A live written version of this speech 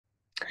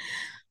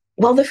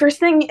Well, the first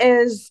thing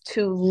is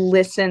to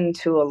listen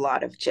to a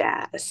lot of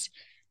jazz.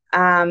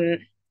 Um,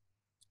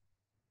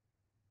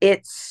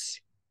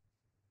 it's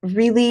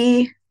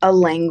really a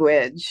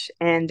language,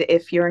 and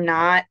if you're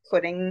not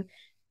putting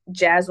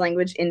jazz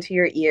language into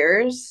your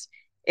ears,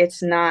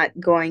 it's not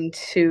going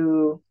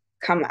to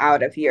come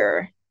out of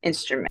your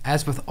instrument.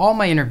 As with all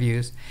my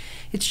interviews,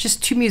 it's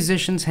just two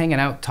musicians hanging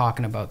out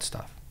talking about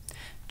stuff.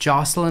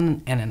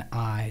 Jocelyn and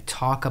I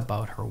talk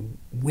about her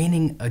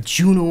winning a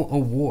Juno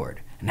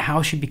Award and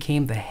how she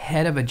became the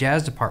head of a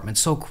jazz department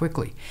so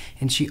quickly.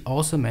 And she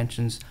also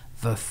mentions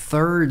the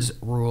thirds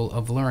rule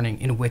of learning,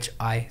 in which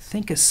I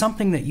think is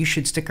something that you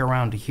should stick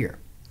around to hear.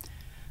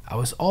 I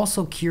was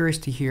also curious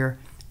to hear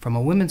from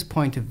a woman's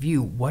point of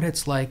view what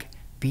it's like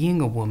being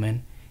a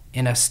woman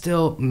in a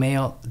still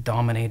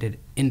male-dominated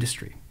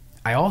industry.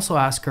 I also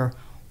asked her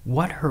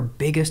what her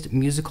biggest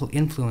musical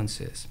influence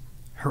is.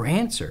 Her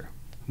answer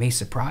may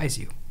surprise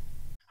you.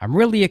 I'm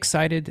really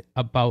excited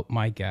about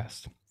my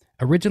guest.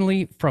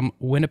 Originally from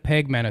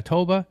Winnipeg,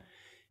 Manitoba,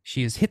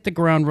 she has hit the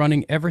ground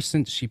running ever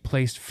since she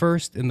placed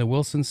first in the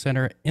Wilson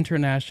Center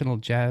International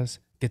Jazz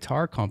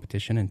Guitar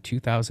Competition in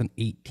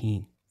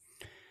 2018.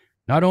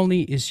 Not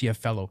only is she a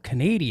fellow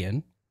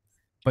Canadian,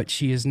 but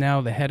she is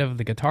now the head of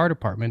the guitar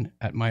department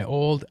at my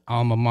old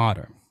alma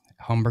mater,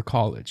 Humber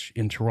College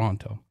in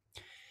Toronto.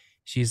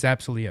 She's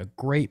absolutely a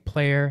great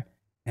player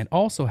and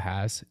also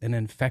has an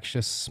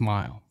infectious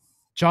smile.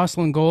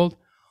 Jocelyn Gould,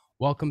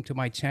 welcome to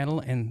my channel,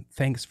 and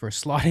thanks for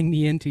slotting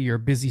me into your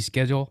busy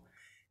schedule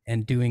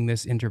and doing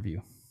this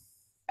interview.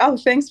 Oh,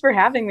 thanks for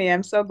having me.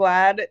 I'm so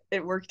glad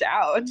it worked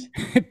out.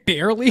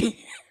 Barely.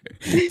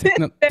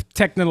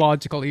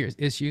 Technological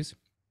issues.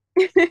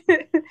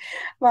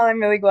 Well, I'm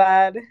really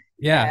glad.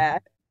 Yeah. Yeah.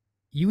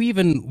 You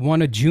even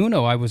won a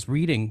Juno, I was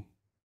reading.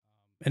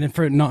 And then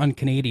for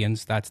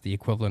non-Canadians, that's the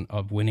equivalent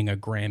of winning a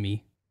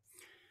Grammy.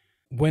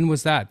 When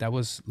was that?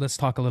 Let's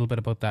talk a little bit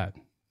about that.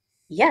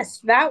 Yes,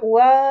 that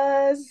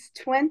was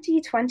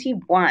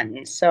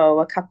 2021, so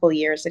a couple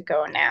years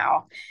ago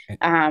now. And,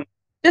 Um,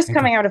 just and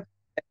coming out of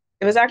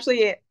it was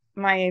actually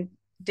my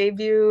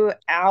debut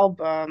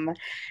album,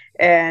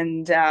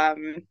 and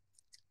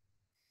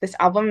this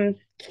album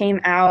came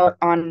out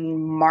on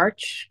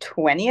March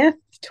 20th,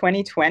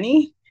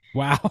 2020.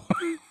 wow.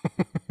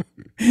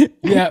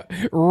 Yeah,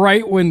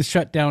 right when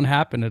shutdown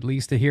happened, at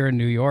least here in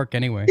New York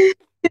anyway.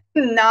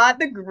 Not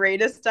the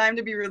greatest time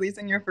to be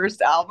releasing your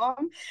first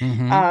album.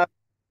 Mm-hmm. Um,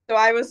 so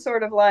I was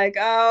sort of like,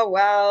 oh,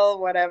 well,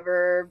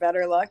 whatever,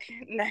 better luck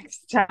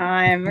next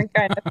time,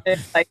 kind of thing.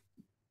 Like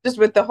just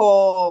with the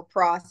whole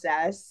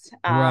process.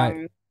 Right.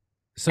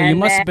 So you And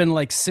must then have been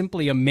like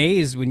simply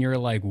amazed when you're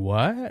like,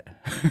 what?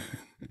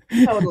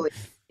 totally,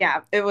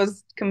 yeah, it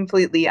was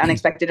completely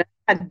unexpected.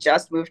 I had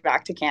just moved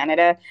back to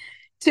Canada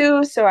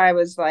too, so I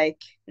was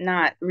like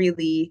not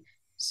really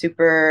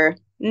super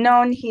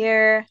known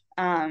here.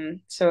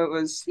 So it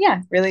was,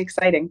 yeah, really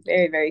exciting.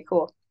 Very, very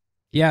cool.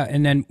 Yeah,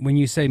 and then when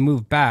you say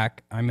move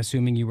back, I'm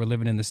assuming you were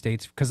living in the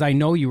States because I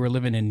know you were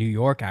living in New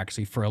York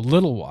actually for a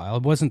little while.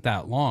 It wasn't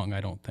that long,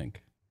 I don't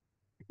think.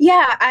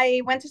 Yeah,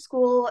 I went to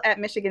school at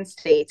Michigan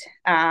State.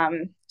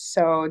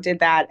 So did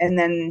that and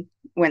then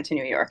went to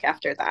New York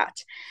after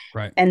that.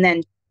 Right. And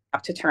then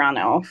up to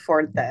Toronto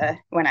for the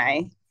when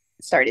I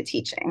started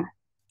teaching.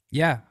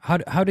 Yeah.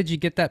 How did you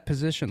get that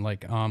position?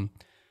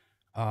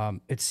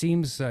 It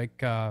seems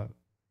like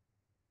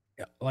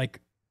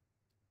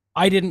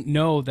I didn't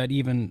know that.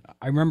 Even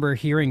I remember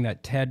hearing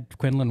that Ted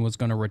Quinlan was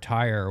going to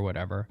retire or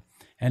whatever.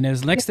 And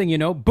as next thing you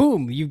know,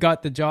 boom, you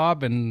got the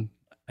job, and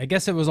I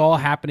guess it was all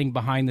happening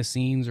behind the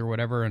scenes or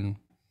whatever. And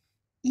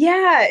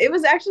Yeah, it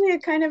was actually a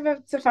kind of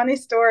it's a funny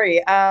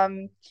story.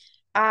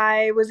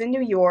 I was in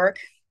New York,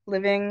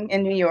 living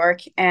in New York,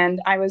 and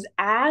I was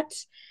at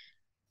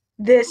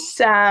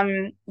this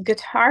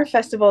guitar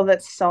festival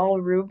that Saul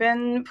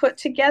Rubin put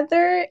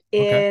together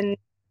okay, in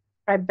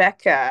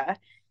Tribeca.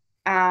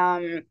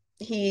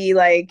 He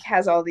like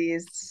has all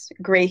these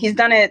great, he's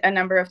done it a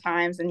number of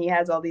times, and he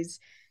has all these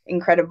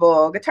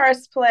incredible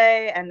guitarists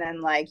play, and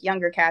then like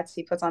younger cats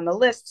he puts on the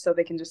list so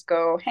they can just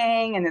go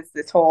hang, and it's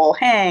this whole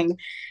hang.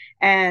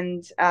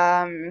 And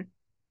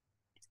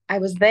I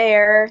was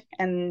there,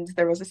 and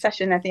there was a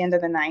session at the end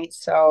of the night,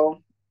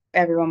 so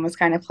everyone was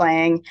kind of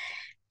playing,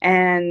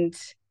 and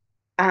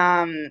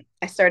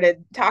I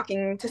started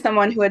talking to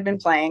someone who had been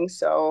playing,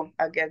 so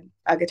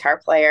a guitar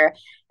player,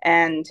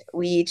 and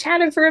we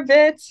chatted for a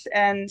bit.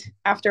 And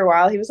after a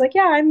while, he was like,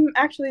 "Yeah, I'm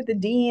actually the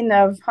dean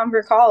of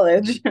Humber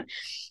College."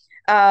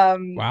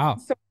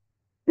 wow, So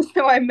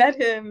so I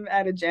met him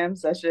at a jam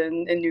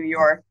session in New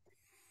York,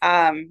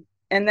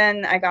 and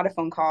then I got a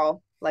phone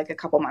call like a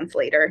couple months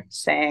later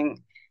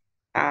saying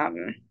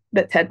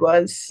that Ted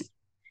was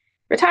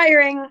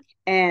retiring,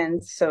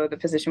 and so the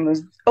position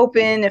was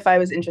open if I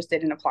was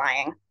interested in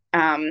applying,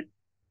 um,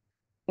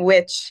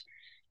 which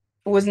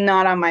was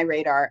not on my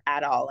radar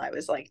at all. I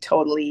was like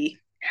totally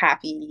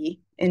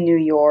happy in New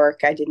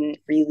York. I didn't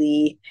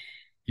really,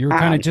 you were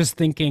kind of um, just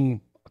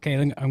thinking, okay,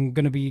 I'm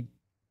going to be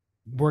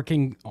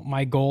working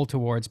my goal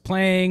towards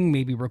playing,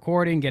 maybe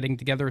recording, getting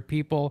together with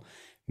people.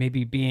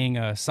 maybe being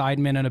a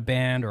sideman in a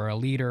band or a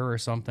leader or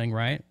something,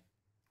 right?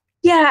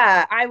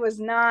 Yeah, I was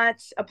not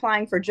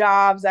applying for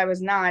jobs. I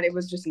was not, it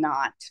was just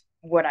not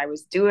what I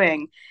was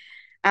doing.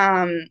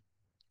 Um,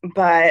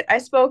 but I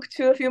spoke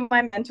to a few of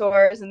my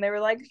mentors and they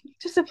were like,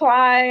 just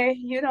apply.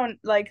 You don't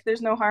like,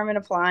 there's no harm in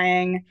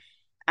applying.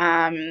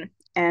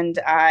 And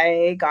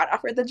I got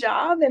offered the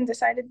job and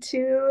decided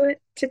to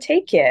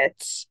take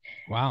it.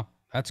 Wow,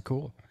 that's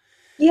cool.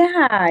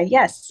 Yeah,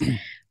 yes.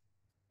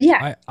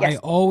 Yeah, I yes.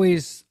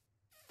 always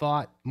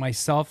thought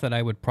myself that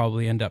I would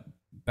probably end up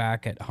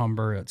back at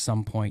Humber at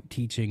some point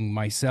teaching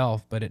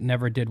myself, but it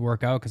never did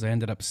work out because I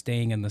ended up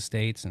staying in the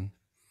States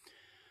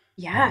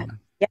Yeah. um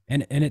Yeah.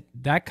 and it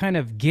that kind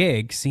of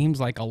gig seems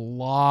like a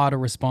lot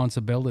of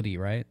responsibility,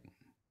 right?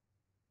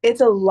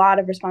 It's a lot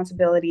of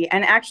responsibility.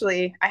 And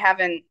actually, I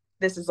haven't,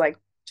 this is like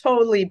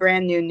totally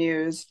brand new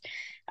news.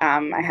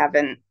 I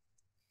haven't,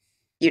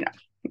 you know,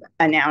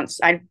 announced.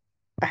 I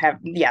have,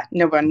 yeah,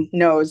 no one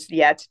knows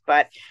yet,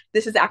 but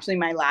this is actually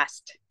my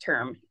last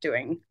term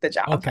doing the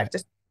job. Okay.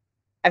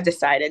 I've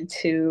decided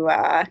to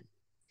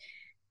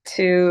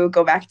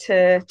go back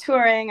to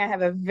touring. I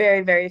have a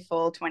very, very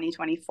full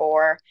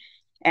 2024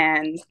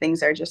 and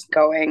things are just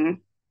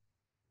going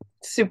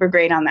super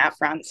great on that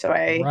front. So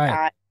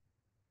Right.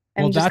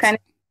 Well, am just kind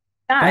of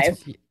that's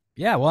dive.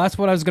 yeah, well that's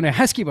what I was going to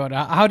ask you about.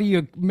 How do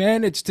you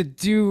manage to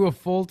do a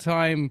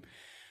full-time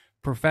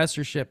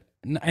professorship?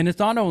 And it's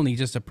not only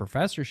just a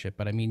professorship,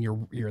 but I mean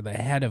you're the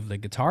head of the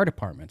guitar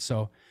department.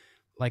 So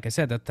like I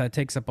said, that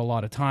takes up a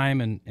lot of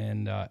time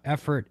and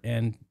effort.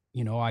 And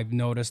I've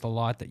noticed a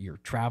lot that you're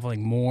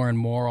traveling more and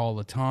more all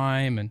the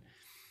time, and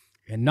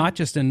not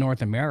just in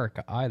North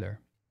America either.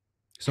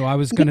 So I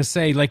was Yeah, gonna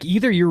say, like,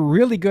 either you're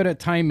really good at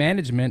time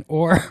management,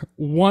 or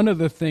one of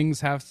the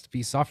things has to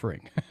be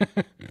suffering.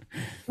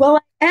 well,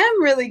 I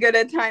am really good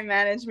at time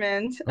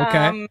management.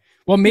 Okay.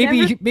 Well,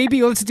 Never,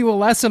 maybe let's do a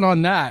lesson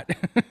on that.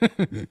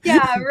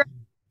 yeah,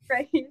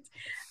 right.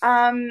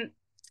 Um,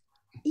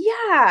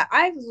 yeah,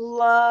 I've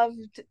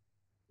loved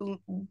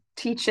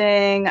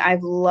teaching.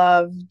 I've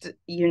loved,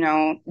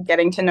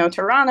 getting to know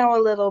Toronto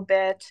a little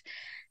bit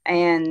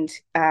and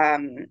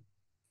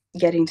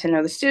getting to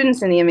know the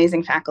students and the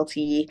amazing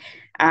faculty.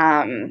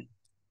 Um,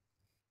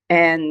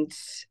 and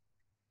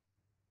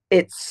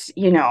it's,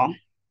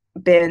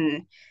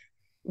 been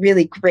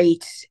really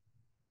great.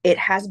 It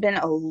has been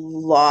a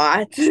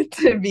lot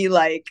to be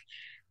like,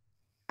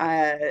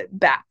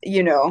 back,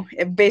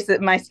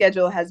 basically my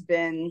schedule has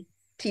been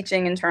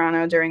teaching in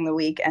Toronto during the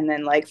week and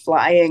then like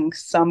flying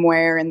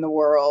somewhere in the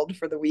world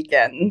for the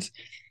weekend,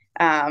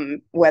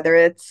 whether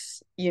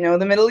it's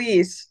the Middle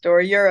East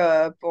or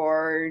Europe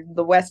or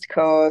the West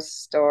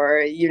Coast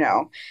or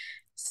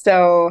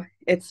so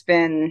it's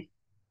been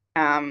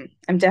I'm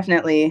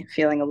definitely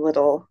feeling a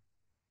little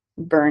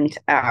burnt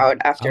out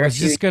after a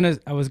few.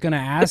 I was gonna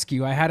ask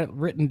you. I had it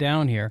written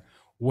down here.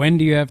 When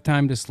do you have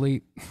time to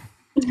sleep?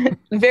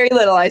 Very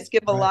little. I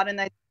skip a Right. lot of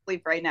nights of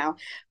sleep right now.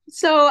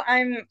 So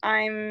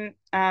I'm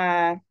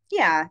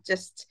yeah,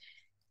 just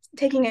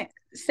taking it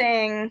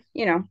saying,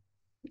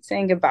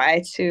 saying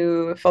goodbye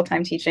to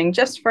full-time teaching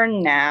just for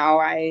now.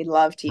 I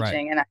love Right.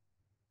 teaching and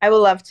I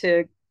will love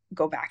to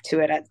go back to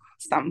it at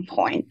some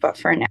point, but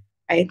for now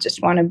I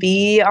just want to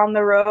be on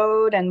the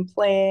road and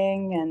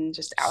playing and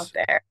just out S-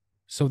 there.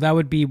 So that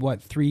would be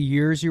what, 3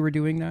 years you were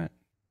doing that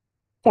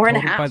Four and a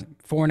total? half. But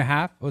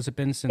 4.5? Was it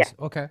been Yeah. since?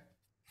 Okay,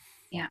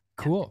 Yeah.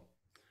 cool.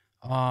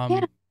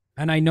 Yeah.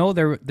 And I know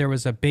there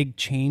was a big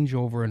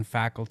changeover in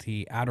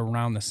faculty at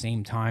around the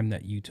same time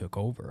that you took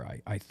over.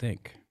 I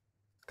think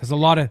because a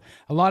lot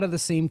of the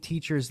same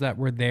teachers that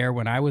were there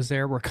when I was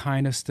there were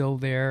kind of still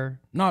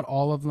there. Not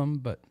all of them,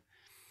 but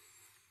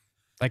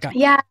like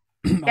Yeah.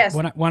 Yes.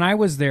 when I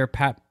was there,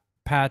 Pat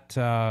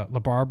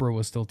LaBarbera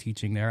was still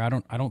teaching there. I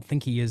don't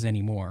think he is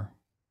anymore.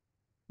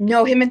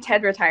 No, him and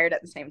Ted retired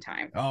at the same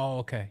time. Oh,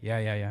 okay. Yeah,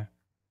 yeah, yeah.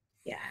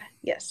 Yeah.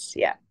 Yes.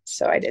 Yeah.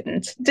 So I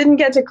didn't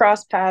get to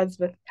cross paths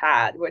with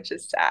Pat, which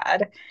is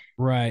sad.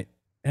 Right.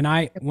 And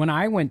when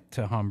I went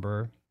to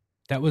Humber,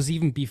 that was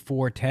even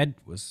before Ted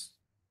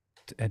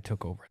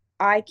took over.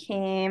 I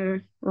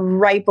came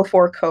right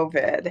before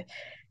COVID.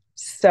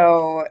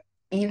 So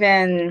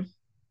even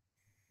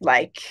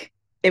like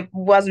it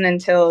wasn't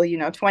until,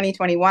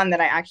 2021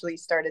 that I actually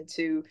started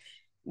to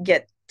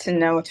get to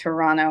know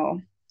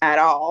Toronto at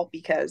all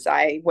because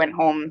I went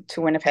home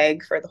to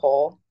Winnipeg for the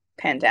whole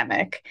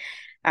pandemic.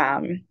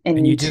 And you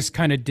And just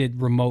kind of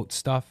did remote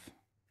stuff.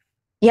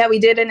 yeah, we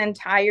did an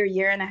entire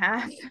year and a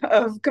half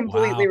of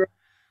completely, Wow.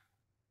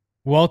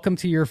 Welcome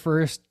to your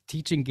first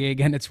teaching gig,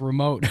 and it's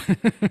remote.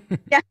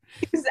 yeah,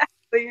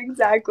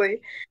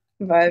 exactly.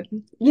 But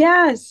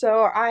yeah,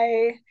 so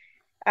I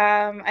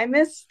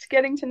missed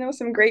getting to know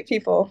some great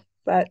people,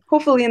 but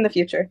hopefully in the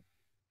future.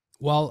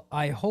 Well,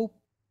 I hope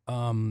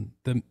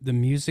the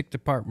music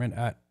department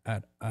at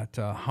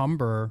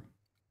Humber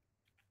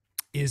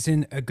is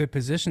in a good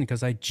position,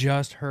 because I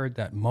just heard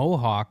that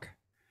Mohawk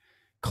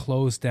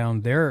closed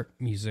down their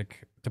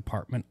music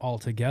department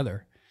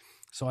altogether.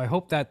 So I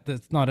hope that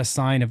that's not a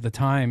sign of the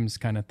times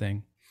kind of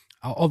thing.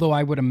 Although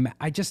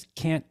I just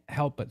can't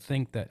help but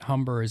think that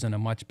Humber is in a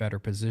much better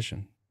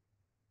position.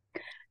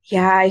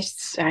 Yeah,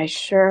 I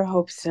sure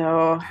hope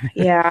so.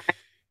 Yeah,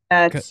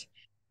 that's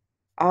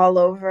all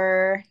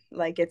over.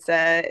 Like it's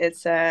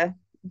a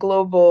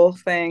global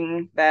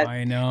thing that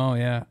I know,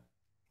 yeah.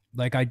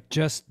 Like I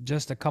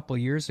just a couple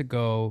years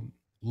ago,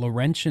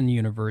 Laurentian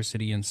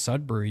University in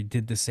Sudbury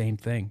did the same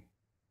thing.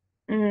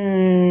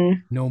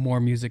 mm, No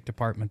more music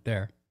department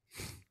there.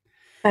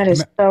 that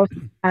is so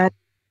sad.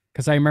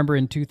 Because I remember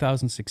in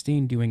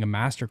 2016 doing a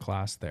master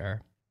class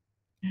there,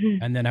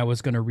 Mhm. and then I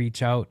was going to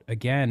reach out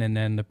again, and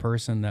then the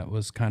person that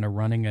was kind of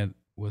running it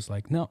was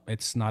like, "No,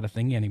 it's not a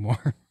thing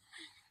anymore."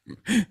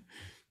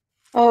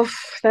 Oh,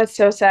 that's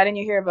so sad. And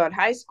you hear about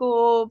high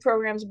school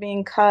programs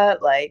being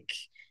cut, like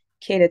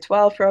K to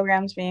 12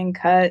 programs being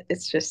cut.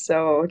 It's just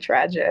so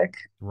tragic.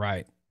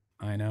 Right.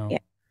 I know. Yeah.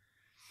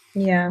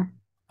 Yeah.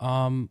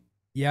 Um,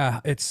 yeah,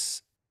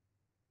 it's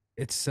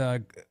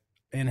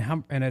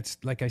and it's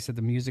like I said,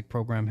 the music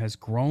program has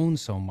grown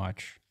so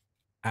much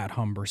at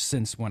Humber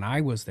since when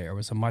I was there. It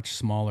was a much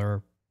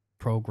smaller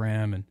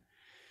program, and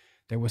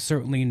there was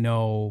certainly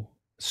no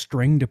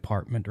string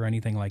department or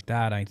anything like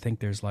that. I think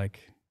there's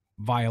like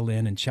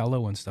violin and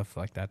cello and stuff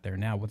like that there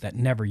now, but that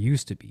never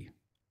used to be.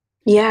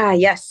 Yeah.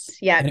 Yes.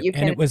 Yeah. And You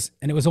can.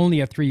 it was only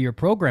a 3-year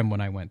program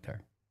when I went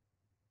there.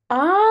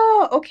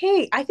 Oh,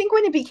 okay. I think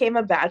when it became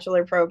a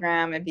bachelor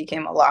program, it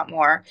became a lot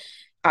more,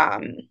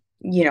 um,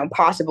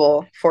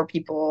 possible for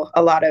people.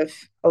 A lot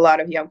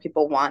of young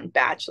people want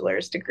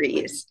bachelor's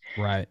degrees.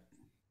 Right.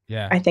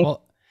 Yeah. I think,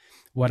 Well,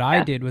 what I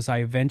yeah, did was I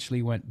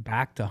eventually went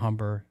back to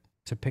Humber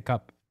to pick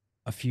up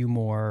a few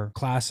more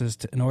classes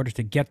in order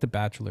to get the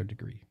bachelor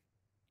degree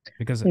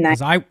because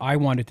nice. I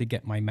wanted to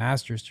get my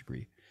master's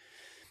degree.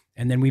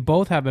 And then we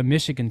both have a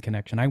Michigan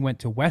connection. I went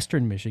to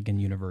Western Michigan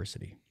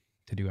University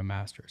to do a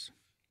master's.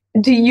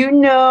 Do you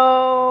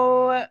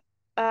know,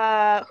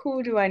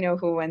 who do I know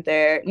who went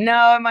there?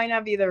 No, it might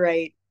not be the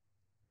right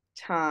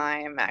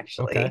time,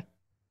 Okay. actually.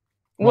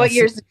 Well, What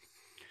years?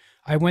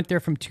 I went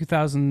there from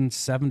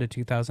 2007 to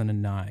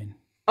 2009.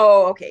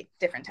 Oh, okay.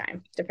 Different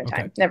time. Different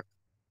Okay. time. Never.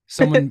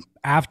 Someone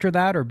after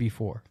that or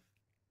before?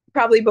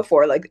 Probably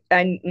before. Like,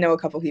 I know a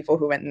couple people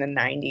who went in the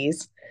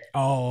 90s.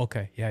 Oh,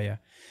 okay. Yeah, yeah.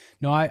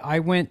 No, I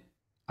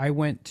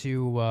went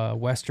to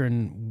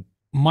Western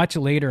much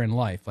later in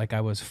life. Like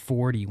I was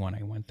 40 when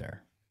I went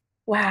there.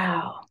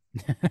 Wow.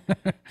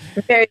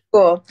 Very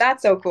cool.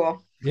 That's so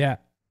cool. Yeah.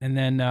 And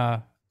then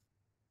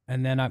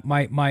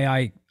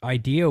my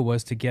idea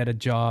was to get a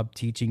job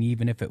teaching,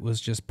 even if it was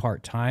just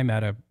part-time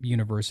at a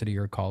university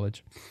or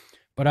college.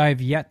 But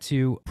I've yet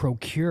to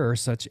procure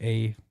such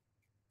a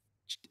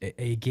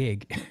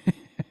gig.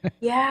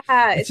 Yeah,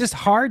 It's just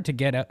hard to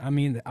get. I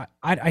mean,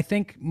 I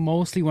think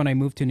mostly when I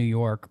moved to New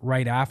York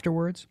right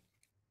afterwards,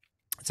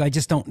 so I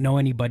just don't know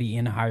anybody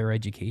in higher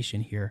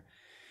education here,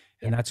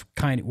 yeah, and that's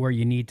kind of where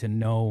you need to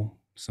know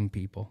some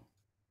people.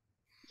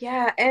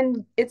 yeah,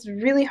 and it's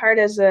really hard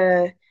as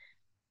a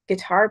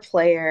guitar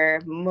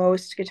player.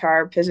 Most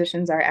guitar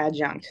positions are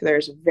adjunct.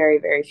 There's very,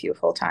 very few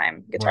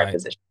full-time guitar Right.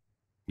 positions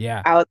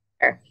Yeah. out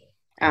there.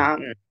 Yeah.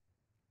 Um,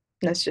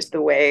 that's just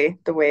the way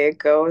it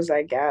goes,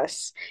 I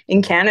guess.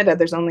 In Canada,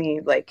 there's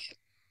only like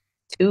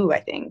two,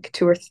 I think,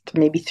 two or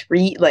maybe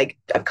three, like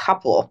a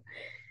couple,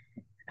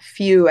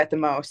 few at the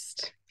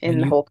most in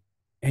And the you whole.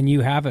 and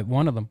you have it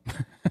one of them.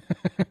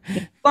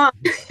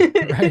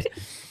 Right.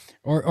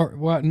 Or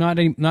well, not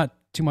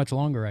too much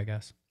longer, I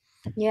guess.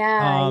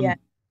 Yeah, yeah.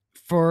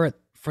 Um,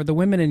 for the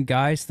women and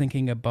guys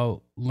thinking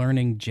about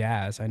learning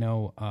jazz, I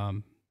know.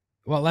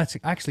 Well, let's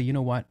actually, you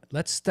know what?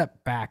 Let's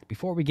step back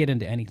before we get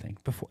into anything.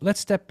 Before let's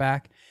step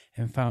back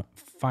and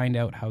find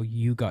out how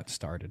you got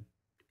started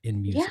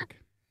in Yeah. music.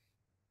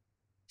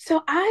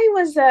 So I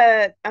was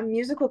a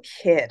musical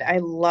kid. I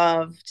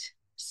loved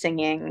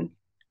singing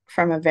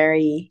from a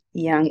very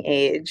young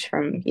age.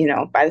 From,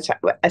 by the time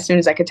as soon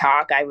as I could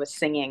talk, I was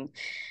singing.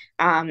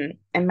 And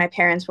my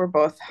parents were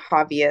both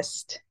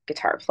hobbyist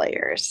guitar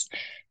players.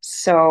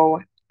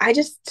 So I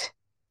just,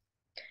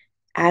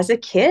 as a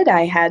kid,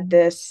 I had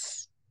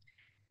this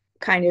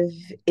kind of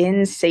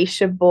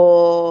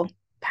insatiable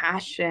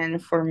passion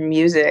for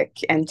music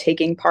and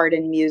taking part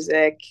in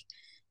music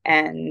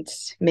and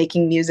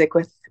making music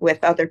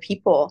with other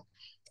people.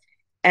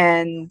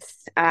 And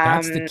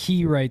That's the um,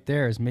 key right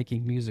there is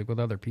making music with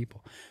other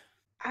people.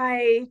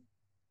 I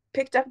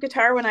picked up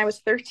guitar when I was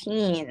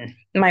 13.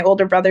 My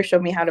older brother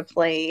showed me how to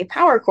play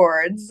power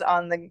chords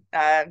on the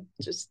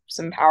just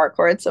some power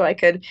chords so I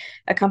could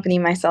accompany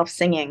myself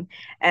singing.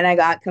 And I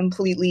got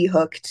completely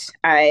hooked.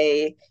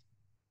 I,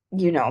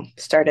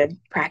 started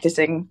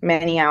practicing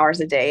many hours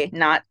a day,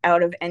 not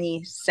out of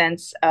any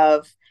sense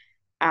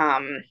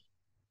um,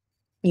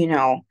 you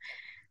know,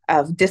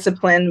 of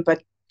discipline,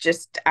 but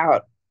just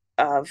out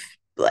of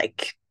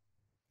like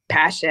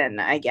passion,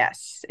 I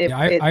guess. Yeah,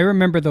 It I it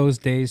remember those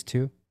days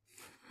too.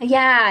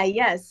 Yeah,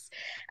 yes.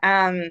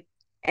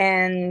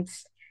 And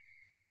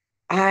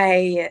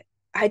I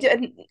I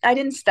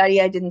didn't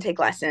study, I didn't take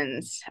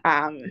lessons.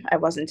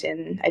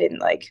 I didn't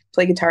like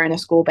play guitar in a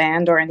school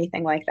band or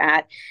anything like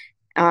that.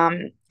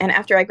 And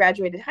after I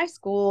graduated high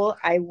school,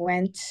 I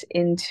went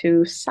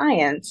into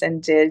science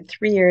and did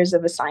 3 years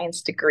of a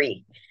science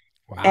degree.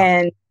 Wow.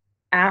 And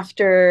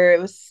after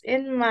it was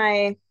in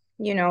my,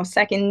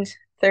 second,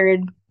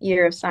 third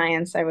year of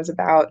science, I was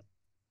about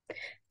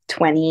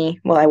 20.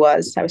 Well, I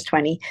was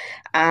 20.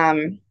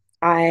 Um,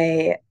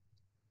 I,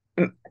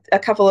 a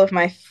couple of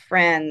my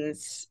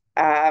friends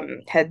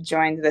had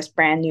joined this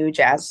brand new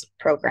jazz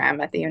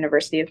program at the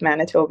University of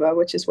Manitoba,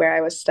 which is where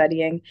I was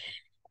studying.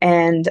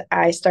 And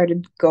I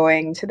started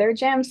going to their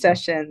jam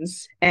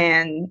sessions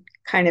and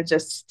kind of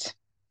just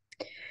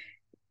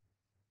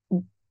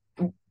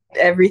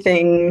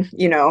everything,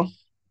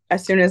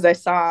 as soon as I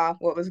saw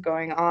what was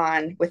going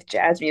on with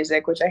jazz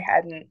music, which I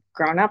hadn't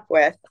grown up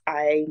with,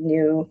 I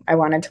knew I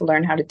wanted to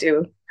learn how to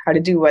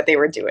do what they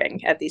were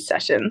doing at these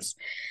sessions.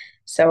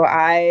 So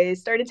I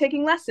started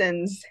taking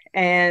lessons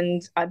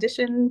and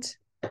auditioned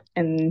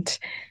and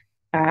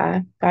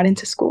got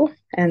into school,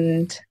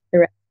 and the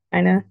rest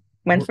kind of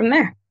went Were, from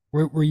there.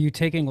 were you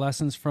taking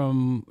lessons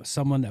from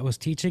someone that was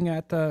teaching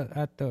at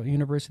the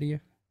university?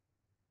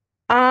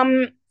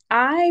 Um,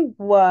 I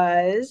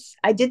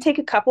did take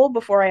a couple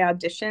before I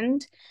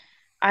auditioned.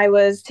 I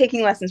was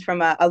taking lessons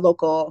from a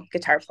local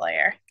guitar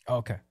player.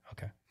 Okay.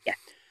 Okay. Yeah.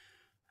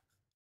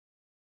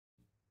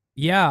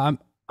 Yeah,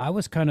 I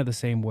was kind of the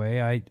same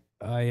way.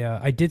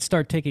 I did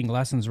start taking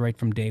lessons right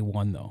from day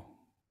one though,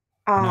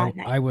 and Ah,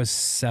 nice. I was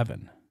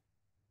 7.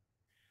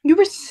 You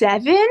were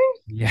 7?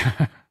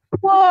 Yeah.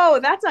 Whoa,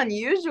 that's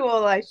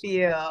unusual, I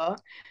feel.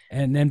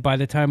 And then by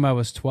the time I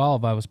was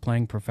 12, I was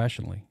playing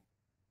professionally.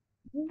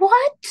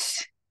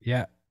 What?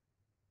 Yeah.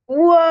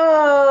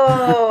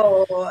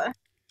 Whoa.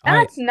 I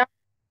That's not,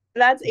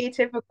 that's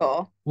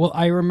atypical. well,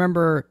 I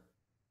remember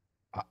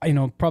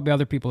probably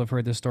other people have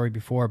heard this story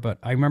before, but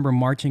I remember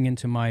marching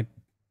into my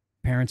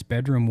parents'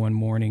 bedroom one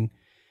morning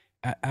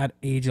at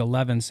age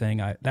 11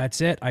 saying,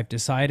 that's it. I've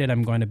decided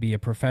I'm going to be a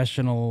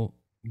professional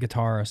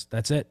guitarist.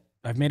 That's it.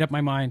 I've made up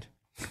my mind.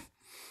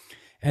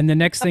 And the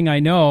next thing I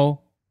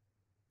know,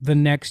 the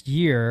next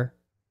year,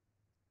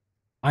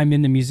 I'm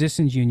in the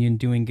musicians union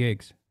doing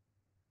gigs.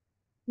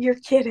 You're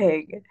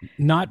kidding.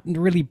 Not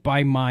really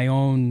by my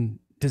own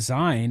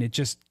design. It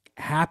just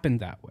happened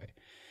that way.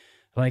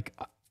 Like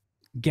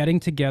getting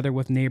together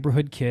with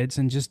neighborhood kids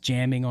and just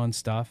jamming on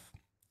stuff.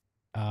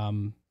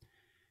 Um,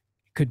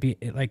 could be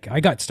like I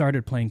got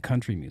started playing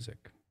country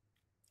music.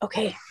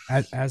 Okay.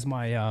 As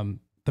my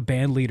the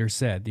band leader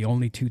said, the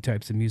only two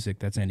types of music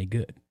that's any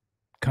good,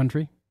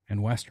 country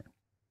and western.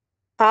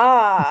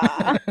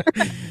 Ah,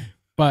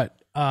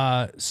 But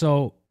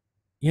so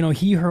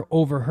he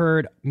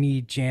overheard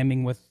me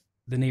jamming with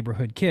the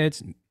neighborhood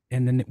kids,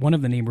 and then one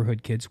of the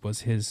neighborhood kids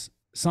was his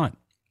son,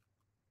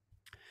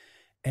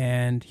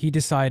 and he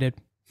decided,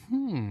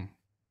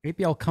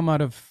 maybe I'll come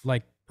out of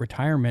like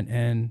retirement,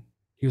 and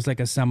he was like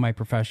a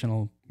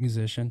semi-professional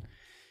musician,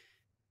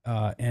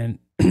 and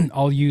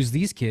I'll use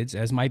these kids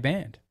as my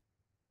band.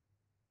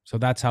 So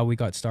that's how we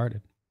got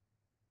started.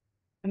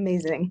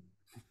 amazing.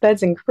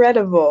 That's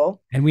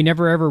incredible. And we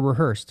never ever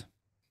rehearsed.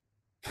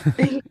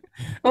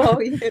 Oh,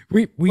 you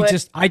We what?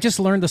 just I just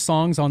learned the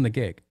songs on the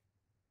gig,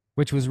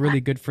 which was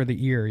really good for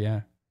the ear,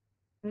 yeah.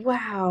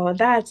 Wow,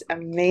 that's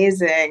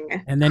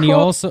amazing. And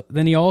Cool.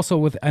 then he also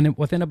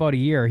within about a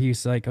year,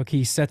 he's like, okay,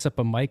 he sets up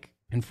a mic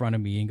in front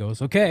of me and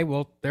goes, okay,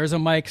 well, there's a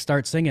mic,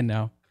 start singing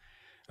now.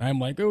 I'm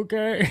like,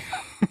 okay.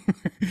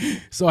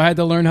 So I had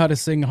to learn how to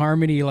sing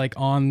harmony like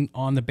on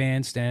the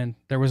bandstand.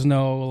 There was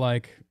no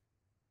like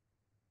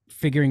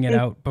figuring it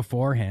out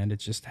beforehand. It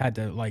just had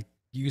to like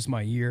use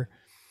my ear.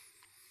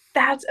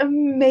 That's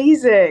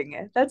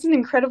amazing. That's an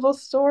incredible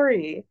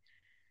story.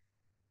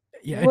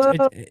 Yeah,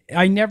 Whoa.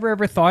 I never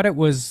ever thought it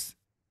was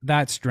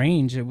that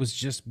strange. It was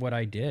just what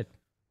I did.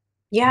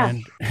 Yeah,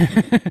 And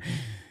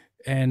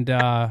and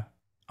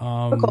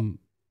difficult um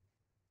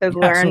to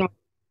yeah, learn so with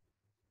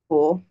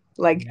school,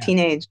 like yeah.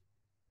 teenage.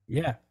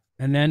 Yeah.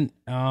 And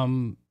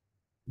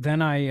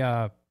then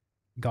I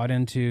got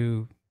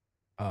into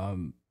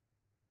um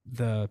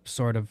the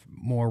sort of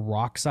more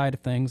rock side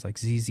of things like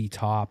ZZ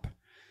Top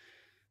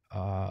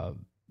uh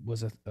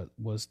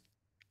was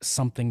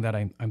something that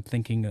I'm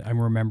thinking I'm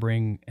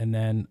remembering, and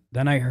then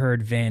I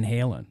heard Van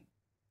Halen.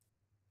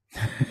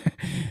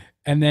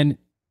 And then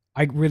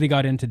I really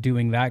got into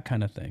doing that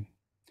kind of thing.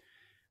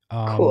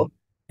 Cool. Um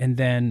and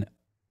then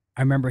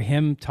I remember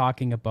him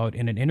talking about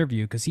in an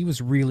interview because he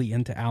was really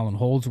into Alan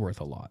Holdsworth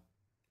a lot.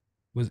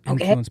 Was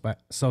Okay. influenced by.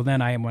 So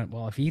then I went,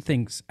 well, if he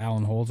thinks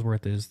Alan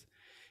Holdsworth is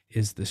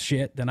the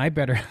shit, then I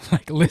better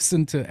like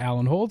listen to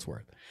Alan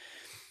Holdsworth.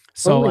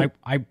 So Totally.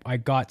 I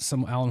got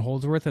some Alan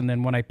Holdsworth, and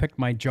then when I picked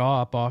my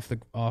jaw up off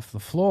the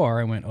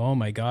floor, I went, oh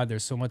my god,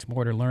 there's so much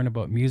more to learn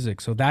about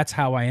music. So that's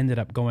how I ended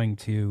up going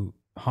to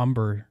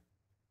Humber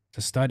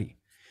to study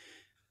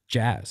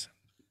jazz.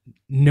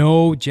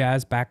 No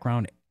jazz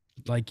background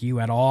like you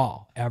at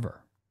all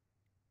ever.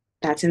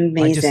 That's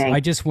amazing. I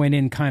just went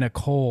in kind of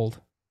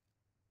cold.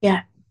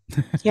 Yeah.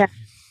 Yeah.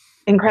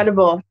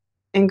 Incredible.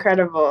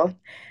 Incredible.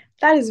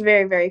 That is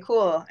very, very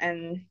cool.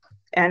 And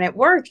and it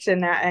worked,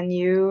 and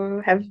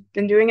you have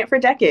been doing it for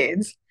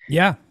decades.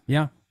 Yeah,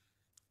 yeah.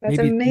 That's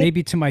amazing.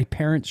 Maybe to my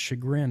parents'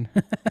 chagrin.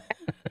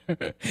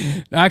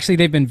 Actually,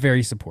 they've been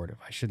very supportive.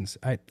 I shouldn't.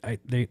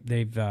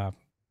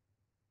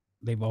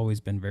 They've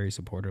always been very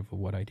supportive of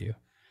what I do.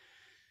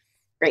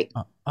 Great.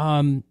 Uh,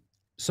 um.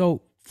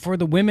 So for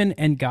the women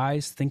and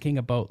guys thinking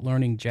about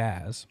learning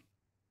jazz,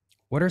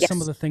 what are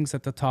some of Yes. the things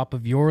at the top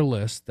of your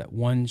list that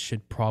one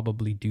should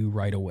probably do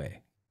right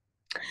away?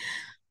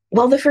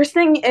 Well, the first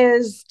thing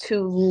is to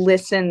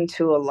listen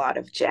to a lot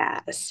of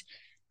jazz.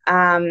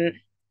 Um,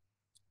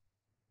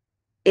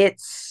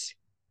 it's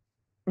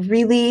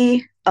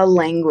really a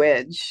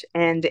language,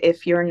 and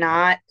if you're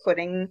not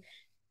putting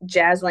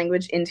jazz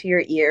language into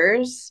your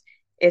ears,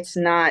 it's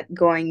not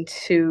going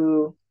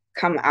to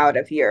come out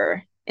of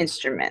your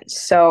instrument.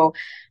 So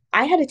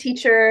I had a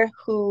teacher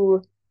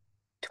who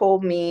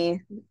told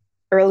me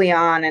early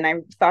on, and I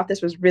thought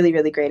this was really,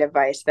 really great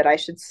advice, that I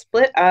should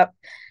split up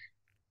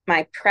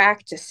my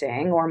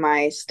practicing or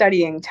my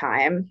studying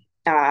time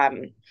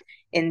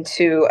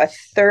into a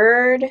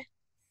third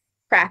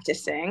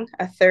practicing,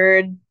 a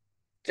third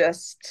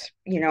just,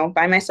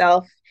 by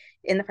myself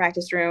in the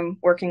practice room,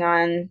 working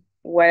on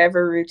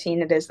whatever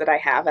routine it is that I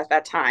have at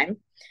that time.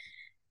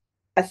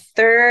 A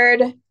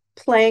third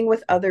playing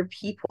with other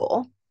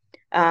people.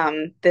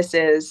 This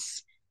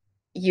is,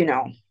 you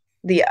know,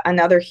 the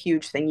another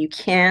huge thing. You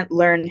can't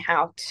learn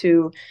how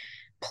to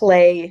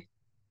play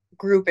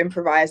group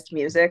improvised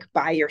music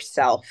by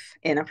yourself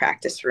in a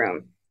practice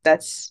room.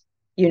 That's,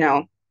 you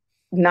know,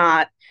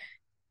 not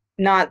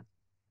not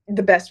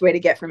the best way to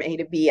get from A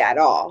to B at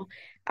all.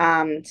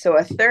 So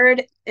a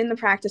third in the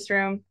practice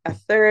room, a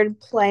third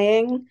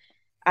playing,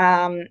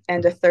 and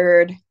a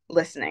third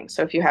listening.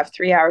 So if you have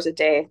 3 hours a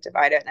day,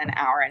 divide it in an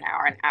hour, an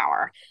hour, an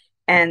hour.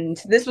 And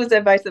this was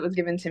advice that was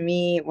given to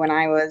me when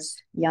I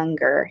was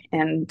younger.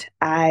 And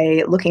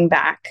looking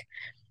back,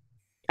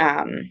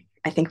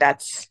 I think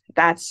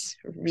that's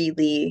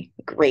really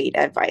great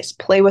advice.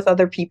 Play with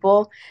other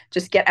people.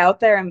 Just get out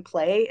there and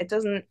play. It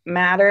doesn't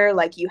matter.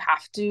 Like you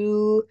have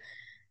to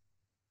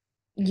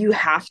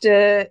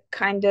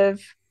kind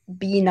of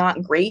be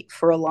not great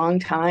for a long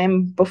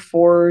time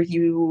before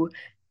you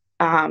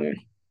um,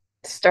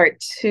 start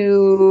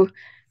to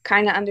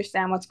kind of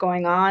understand what's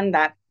going on.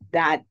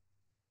 That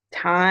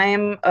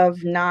time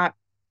of not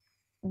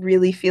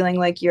really feeling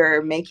like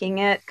you're making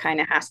it kind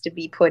of has to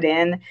be put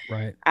in,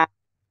 Right. uh,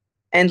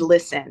 and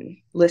listen.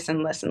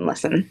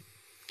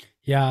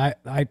 Yeah,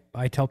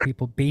 I tell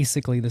people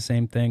basically the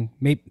same thing.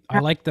 Maybe I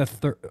like the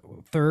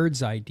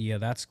thirds idea.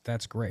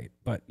 That's great,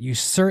 but you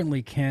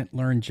certainly can't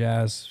learn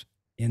jazz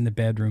in the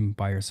bedroom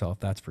by yourself.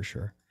 That's for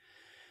sure.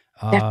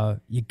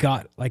 You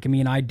got like I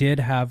mean, I did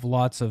have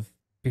lots of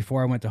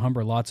before I went to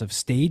Humber, lots of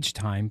stage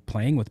time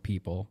playing with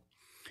people,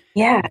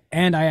 Yeah,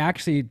 and I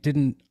actually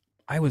didn't.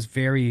 I was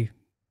very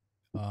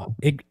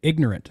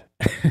ignorant,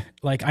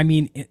 like I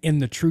mean, in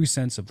the true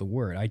sense of the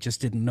word. I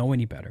just didn't know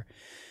any better.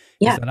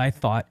 Is yeah. that I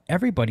thought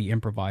everybody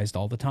improvised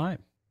all the time.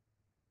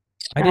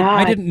 I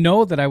Ah, didn't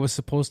know that I was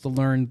supposed to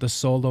learn the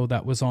solo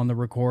that was on the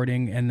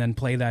recording and then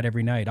play that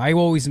every night. I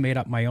always made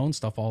up my own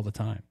stuff all the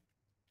time.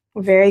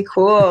 very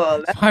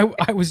cool. So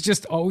I was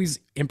just always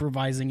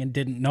improvising and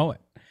didn't know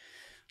it.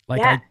 Like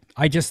Yeah.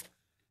 I just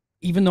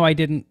even though I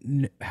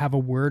didn't have a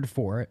word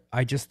for it,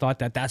 I just thought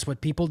that that's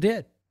what people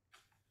did.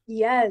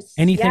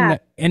 Yes. Yeah.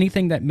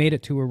 Anything that made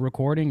it to a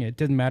recording, it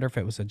didn't matter if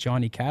it was a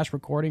Johnny Cash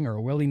recording or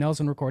a Willie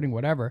Nelson recording,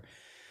 whatever.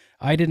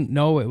 I didn't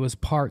know it was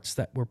parts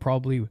that were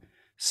probably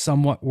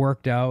somewhat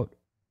worked out,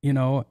 you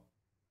know,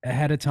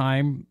 ahead of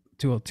time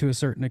to a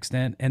certain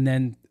extent, and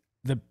then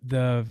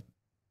the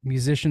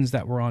musicians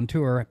that were on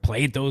tour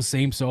played those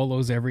same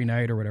solos every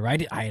night or whatever.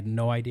 I had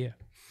no idea.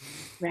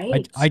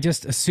 Right. I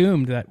just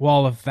assumed that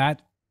well, if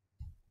that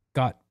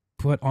got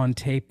put on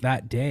tape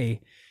that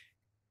day,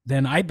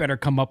 then I better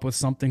come up with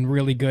something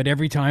really good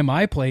every time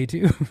I play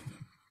too.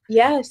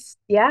 Yes.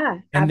 Yeah.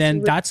 And then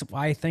Absolutely. that's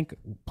why I think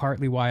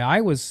partly why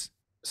I was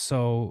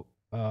so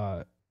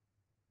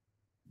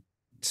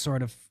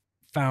sort of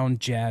found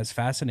jazz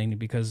fascinating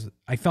because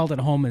I felt at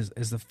home as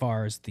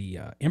far as the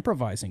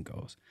improvising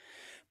goes.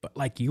 But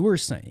like you were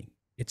saying,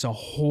 it's a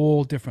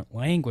whole different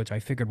language. I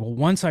figured, well,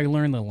 once I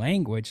learn the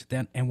language,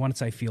 then and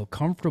once I feel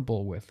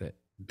comfortable with it,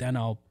 then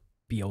I'll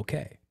be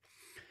okay.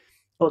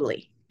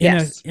 Totally.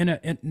 Yes.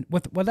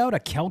 Without a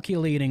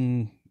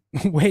calculating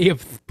way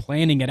of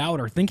planning it out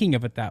or thinking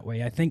of it that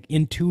way, I think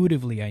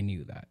intuitively I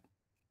knew that.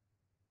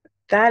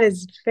 That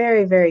is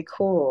very, very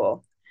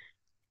cool.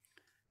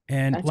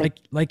 And That's a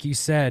like you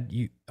said,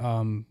 you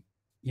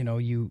know,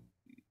 you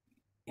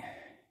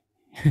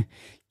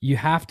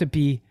have to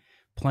be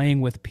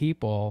playing with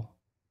people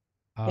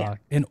yeah.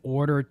 in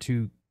order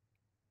to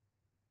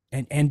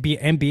and be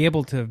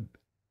able to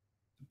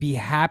be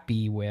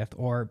happy with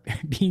or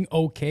being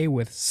okay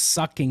with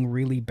sucking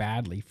really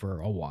badly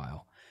for a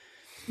while.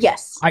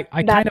 Yes. That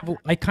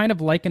I kind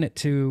of liken it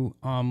to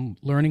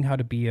learning how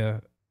to be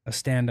a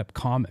stand-up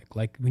comic.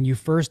 Like when you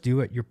first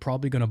do it, you're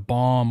probably going to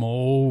bomb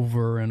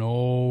over and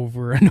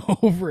over and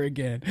over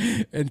again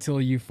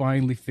until you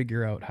finally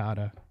figure out how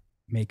to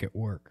make it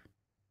work.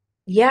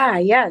 Yeah,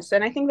 yes.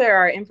 And I think there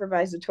are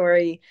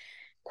improvisatory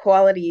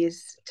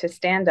qualities to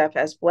stand up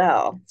as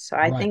well. So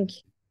I Right. think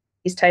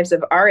these types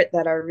of art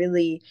that are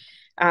really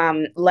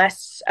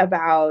less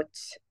about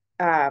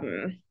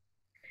um,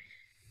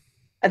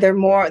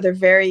 they're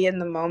very in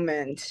the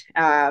moment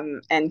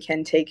and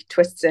can take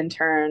twists and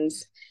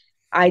turns.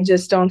 I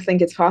just don't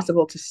think it's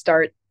possible to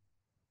start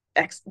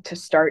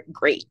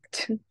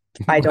great. I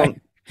Right.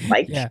 don't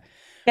like Yeah.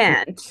 Well,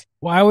 can't.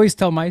 well, I always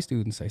tell my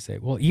students, I say,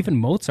 well, even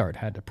Mozart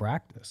had to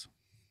practice.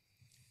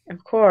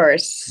 Of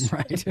course,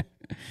 Right.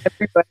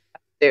 everybody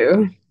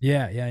do.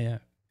 Yeah, yeah, yeah.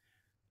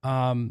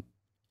 Um,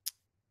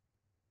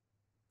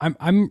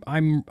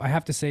 I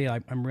have to say,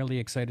 I'm really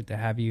excited to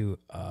have you,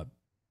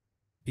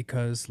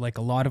 because like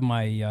a lot of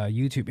my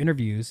YouTube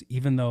interviews,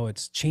 even though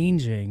it's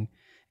changing,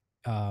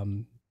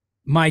 um,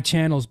 my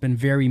channel's been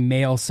very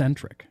male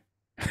centric.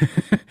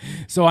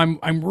 So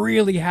I'm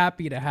really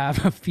happy to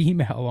have a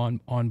female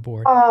on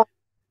board. Oh,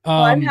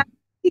 well, I'm Um, happy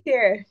to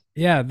hear.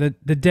 yeah, the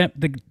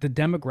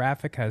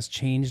demographic has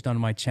changed on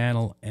my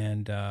channel,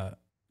 and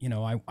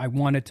I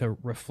wanted to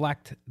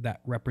reflect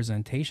that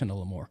representation a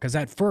little more, because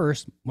at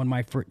first, when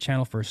my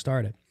channel first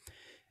started,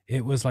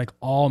 it was like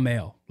all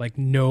male, like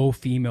no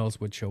females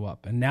would show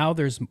up, and now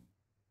there's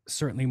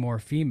certainly more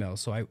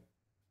females. So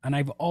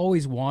I've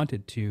always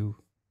wanted to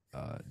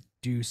uh,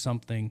 do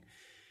something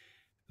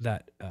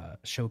that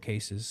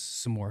showcases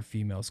some more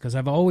females, because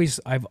I've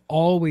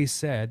always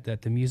said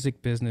that the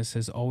music business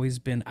has always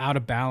been out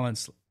of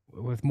balance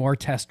with more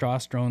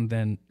testosterone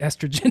than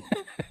estrogen.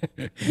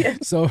 Yeah.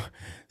 So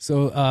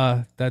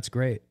that's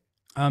great.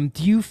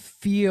 Do you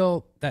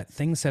feel that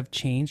things have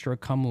changed or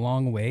come a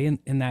long way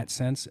in that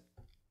sense?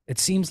 It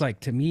seems like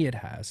to me it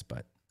has,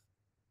 but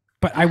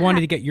I Yeah.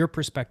 wanted to get your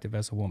perspective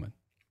as a woman.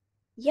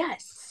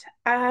 Yes.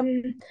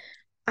 I'm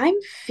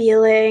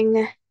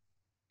feeling.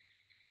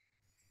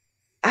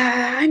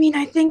 I mean,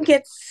 I think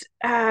it's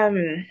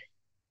um,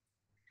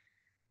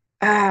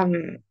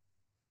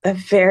 a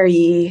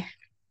very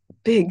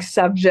big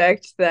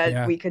subject that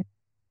Yeah. we could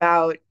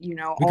about, We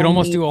could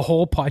almost only do a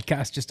whole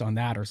podcast just on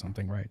that or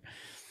something, right?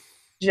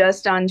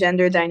 just on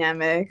gender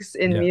dynamics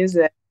in Yeah.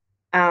 music.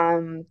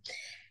 Um,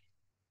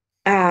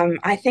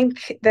 I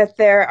think that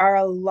there are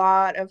a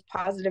lot of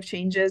positive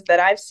changes that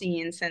I've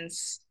seen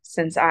since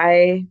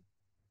I,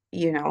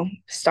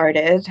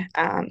 started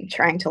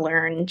trying to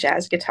learn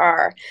jazz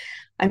guitar.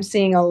 I'm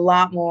seeing a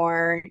lot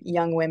more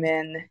young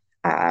women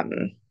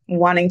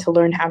wanting to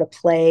learn how to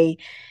play,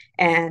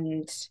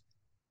 and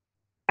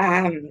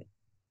um,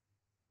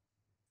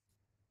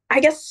 I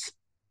guess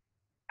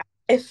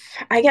if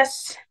I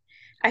guess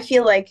I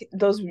feel like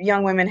those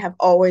young women have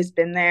always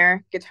been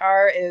there.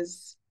 Guitar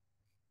is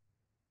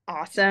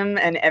awesome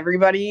and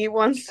everybody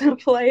wants to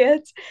play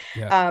it.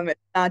 Yeah. It's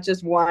not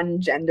just one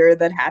gender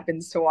that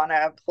happens to want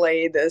to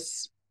play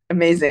this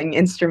amazing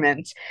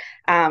instrument.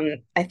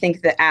 I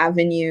think the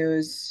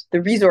avenues,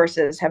 the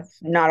resources have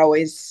not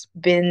always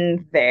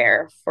been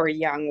there for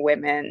young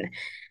women.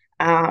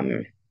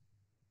 Um,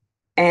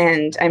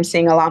 and I'm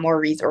seeing a lot more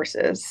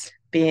resources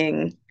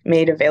being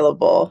made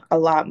available, a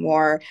lot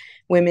more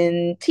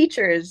women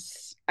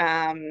teachers,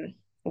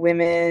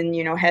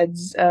 women,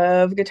 heads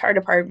of guitar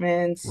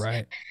departments,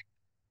 Right.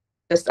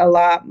 just a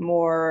lot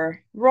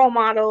more role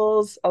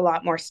models, a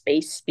lot more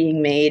space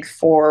being made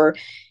for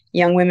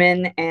young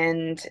women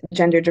and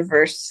gender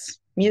diverse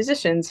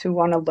musicians who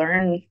want to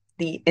learn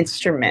the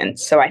instrument.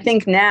 So I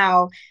think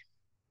now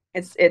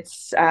it's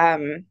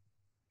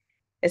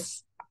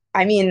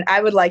I mean,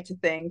 I would like to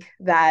think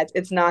that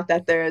it's not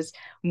that there's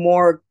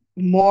more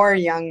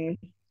young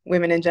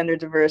women and gender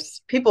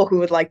diverse people who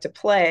would like to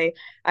play.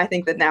 I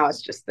think that now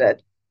it's just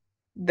that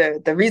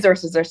the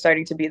resources are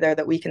starting to be there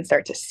that we can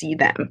start to see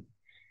them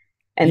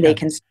and they Yeah.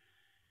 can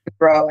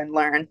grow and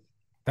learn.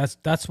 That's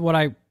what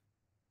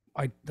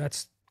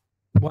that's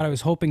what I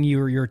was hoping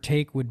your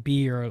take would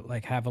be, or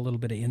like have a little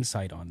bit of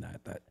insight on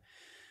that.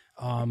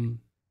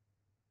 Um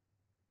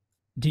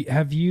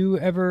have you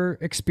ever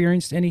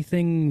experienced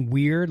anything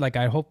weird? Like,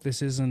 I hope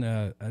this isn't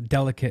a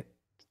delicate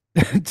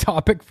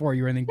topic for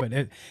you or anything, but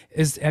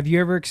have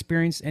you ever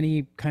experienced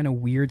any kind of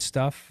weird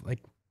stuff, like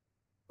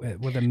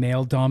with a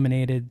male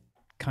dominated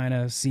kind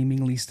of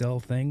seemingly still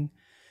thing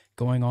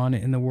going on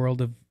in the world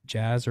of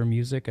jazz or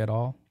music at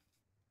all?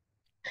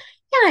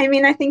 Yeah, I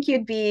mean, I think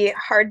you'd be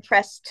hard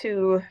pressed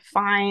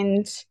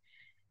um,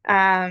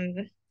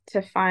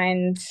 to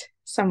find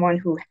someone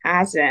who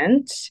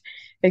hasn't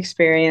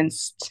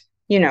experienced,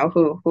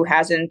 who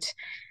hasn't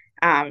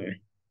um,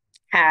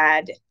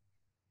 had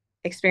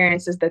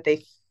experiences that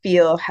they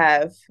feel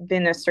have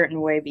been a certain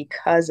way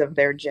because of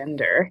their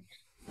gender.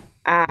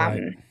 Right.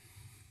 Um,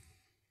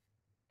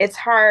 it's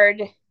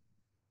hard.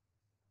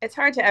 It's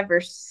hard to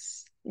ever,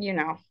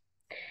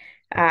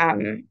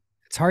 um,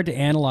 It's hard to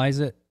analyze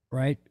it,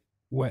 right?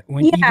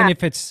 When even yeah,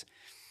 if it's,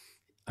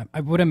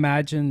 I would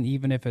imagine,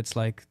 even if it's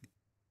like,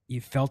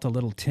 you felt a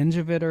little tinge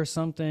of it or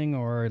something,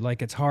 or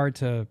like it's hard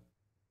to,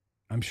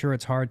 I'm sure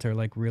it's hard to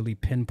like really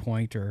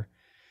pinpoint or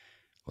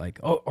like,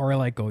 oh, or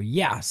like go,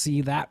 yeah,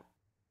 see that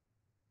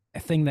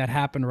thing that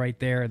happened right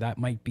there, that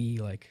might be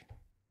like,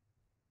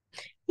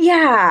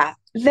 Yeah,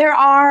 there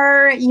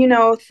are,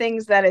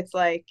 things that it's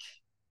like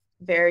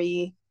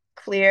very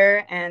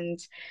clear and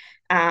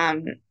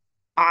um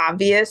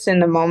obvious in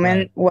the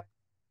right, moment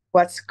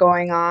what's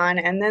going on.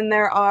 And then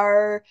there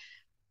are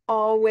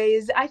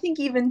always, I think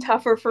even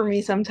tougher for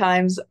me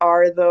sometimes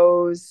are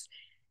those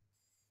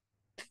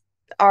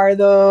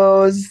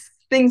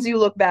things you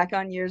look back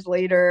on years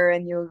later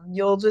and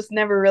you'll just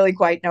never really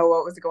quite know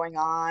what was going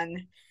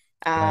on.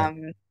 right,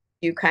 um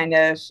you kind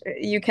of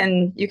you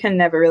can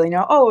never really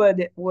know, oh,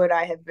 would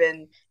I have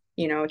been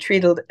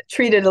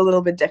treated a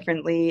little bit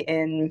differently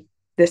in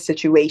this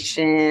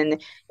situation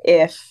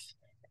if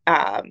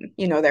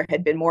there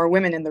had been more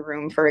women in the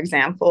room, for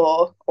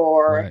example,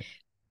 or right.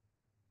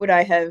 would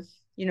I have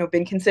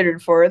been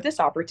considered for this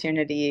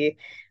opportunity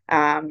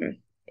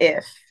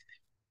if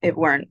it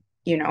weren't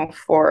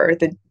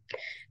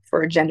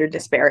for gender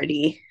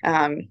disparity.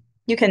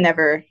 You can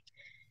never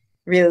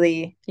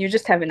really, you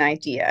just have an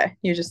idea.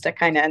 You just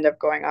kind of end up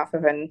going off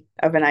of an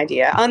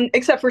idea,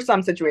 except for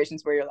some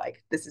situations where you're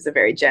like, this is a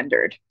very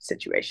gendered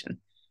situation.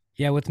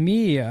 Yeah, with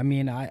me, I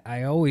mean,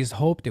 I always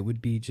hoped it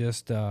would be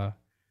just on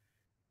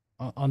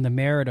the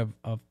merit of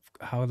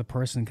how the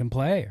person can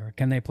play, or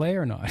can they play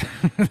or not.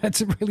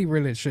 That's really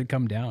where it should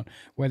come down,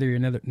 whether you're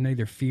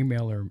neither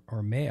female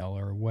or male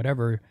or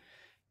whatever,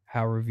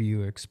 however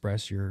you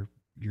express your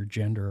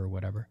gender or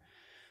whatever.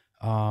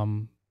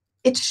 Um,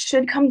 It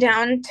should come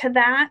down to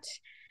that.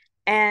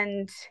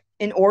 And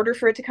in order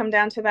for it to come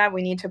down to that,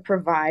 we need to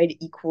provide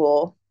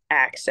equal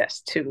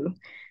access to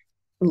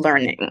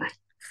learning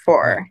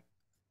right, for,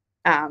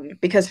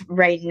 because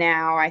right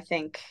now, I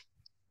think,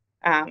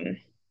 um,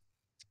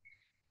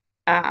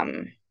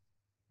 um,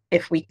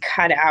 if we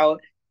cut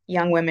out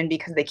young women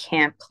because they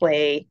can't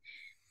play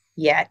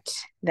yet,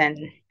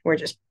 then we're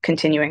just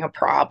continuing a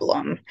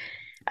problem.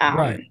 Um,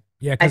 right.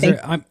 Yeah, I because think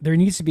there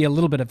needs to be a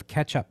little bit of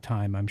catch up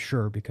time, I'm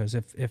sure, because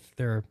if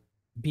they're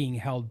being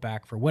held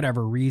back for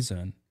whatever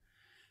reason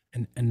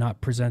and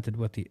not presented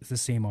with the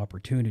same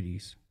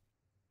opportunities.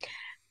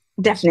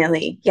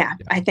 definitely, yeah,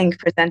 Yeah. I think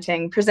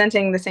presenting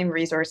the same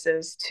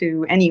resources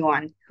to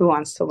anyone who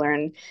wants to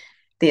learn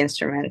the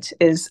instrument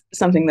is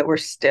something that we're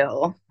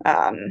still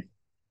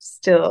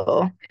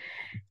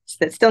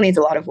that still needs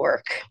a lot of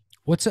work.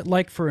 What's it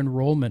like for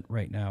enrollment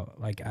right now,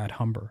 like at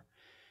Humber?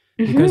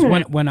 Because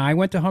Mm-hmm. when I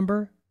went to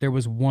Humber, there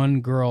was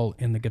one girl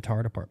in the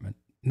guitar department,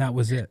 and that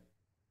was it.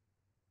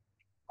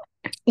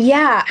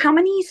 Yeah, how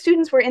many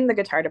students were in the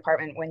guitar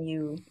department when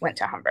you went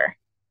to Humber?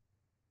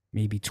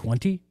 Maybe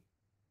 20.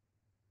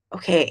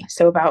 Okay,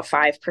 so about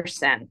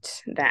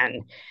 5%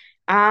 then.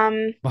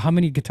 Um, Well, how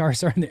many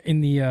guitars are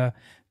in the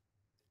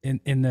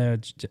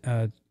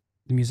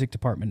music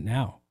department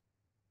now?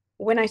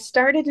 when I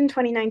started in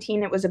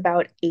 2019, it was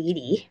about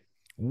 80.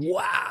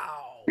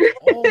 Wow.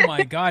 Oh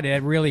my God,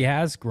 it really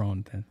has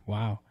grown then.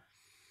 Wow.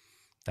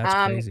 That's Um,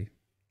 crazy.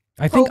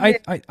 I think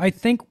COVID, I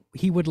think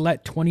he would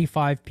let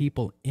 25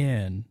 people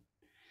in,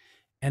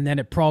 and then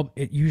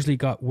it usually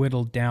got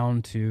whittled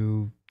down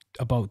to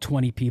about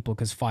 20 people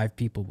because 5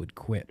 people would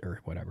quit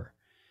or whatever.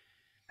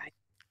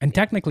 And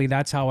technically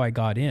that's how I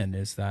got in,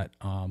 is that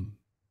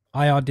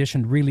I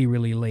auditioned really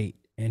really late,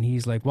 and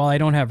he's like, "Well, I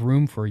don't have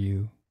room for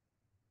you."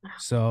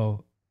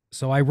 So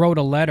I wrote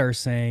a letter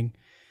saying,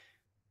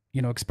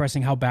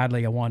 expressing how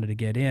badly I wanted to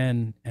get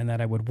in and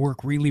that I would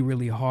work really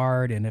really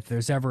hard, and if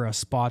there's ever a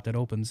spot that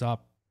opens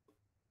up,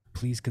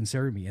 please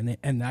consider me.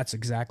 And that's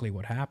exactly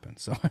what happened.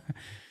 So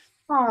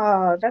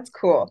oh, that's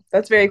cool.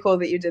 That's yeah. very cool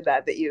that you did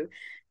that, that you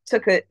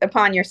took it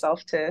upon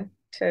yourself to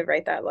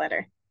write that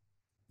letter.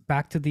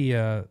 Back to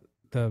the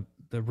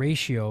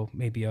ratio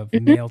maybe of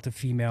Mhm. male to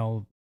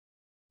female.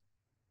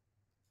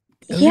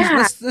 At least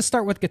Yeah, let's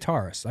start with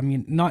guitarists. I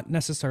mean, not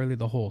necessarily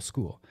the whole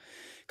school,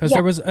 because yeah,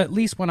 there was, at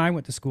least when I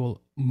went to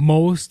school,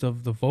 most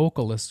of the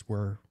vocalists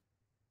were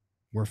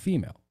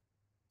female,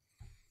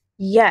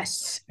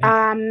 yes. and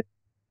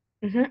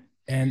Mhm.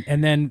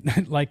 and then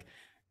like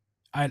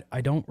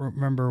I don't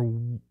remember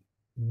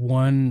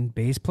one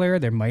bass player.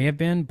 There may have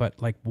been,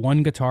 but like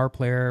one guitar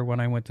player when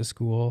I went to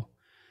school.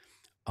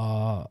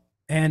 Uh,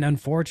 and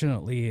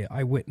unfortunately,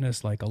 I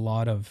witnessed like a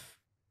lot of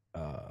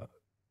uh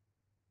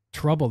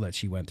trouble that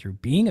she went through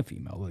being a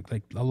female.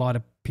 Like a lot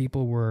of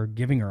people were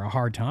giving her a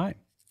hard time,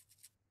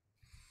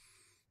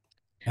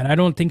 and I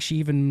don't think she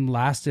even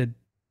lasted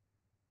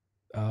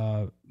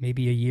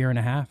maybe a year and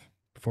a half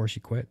before she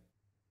quit,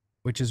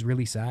 which is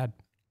really sad.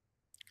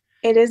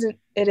 It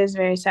is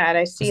very sad.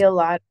 I see 'Cause- a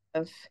lot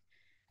of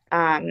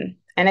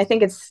and I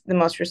think it's the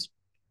most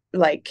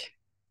like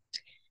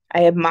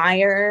I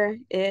admire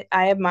it.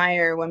 I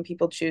admire when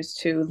people choose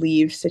to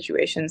leave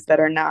situations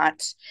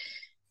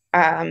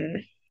um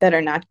that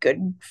are not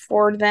good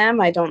for them.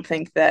 I don't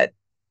think that,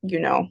 you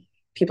know,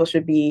 people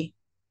should be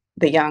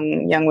the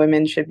young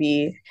women should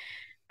be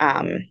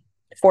um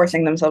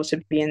forcing themselves to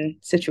be in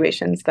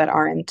situations that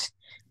aren't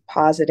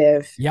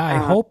positive. Yeah, I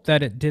hope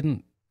that it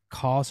didn't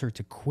cause her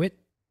to quit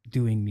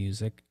doing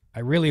music. I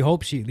really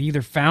hope she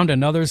either found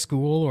another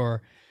school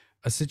or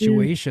a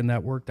situation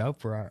that worked out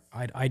for her.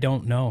 I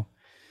don't know.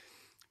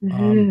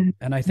 Mhm.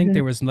 And I think Mhm.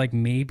 there was like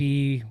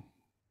maybe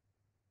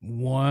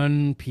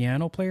one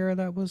piano player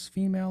that was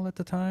female at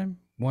the time,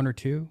 one or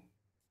two.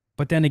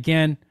 But then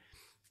again,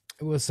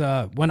 it was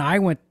when I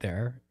went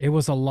there, it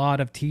was a lot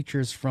of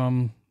teachers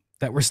from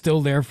that were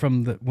still there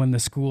from when the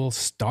school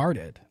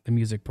started the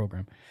music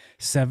program,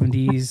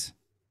 70s,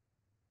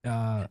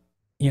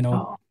 you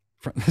know, Oh,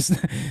 from,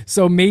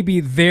 so maybe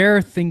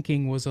their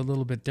thinking was a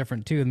little bit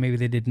different too, and maybe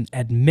they didn't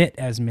admit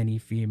as many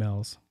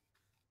females.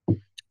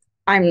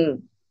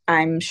 I'm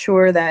I'm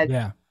sure that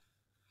Yeah,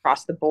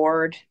 across the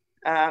board,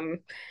 um,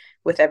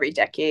 with every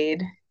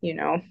decade,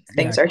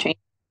 yeah, things are changing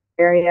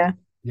in the area.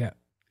 yeah.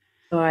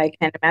 So I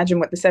can't imagine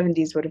what the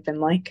 70s would have been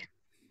like.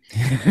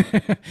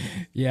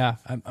 Yeah,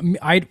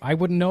 I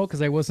wouldn't know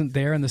because I wasn't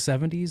there in the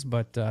 70s,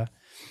 but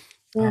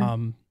Yeah.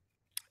 um,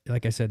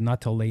 like I said,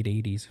 not till late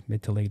 80s,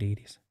 mid to late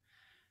 80s.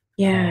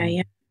 Yeah, Um,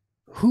 yeah.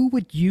 who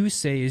would you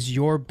say is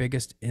your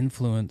biggest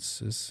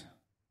influences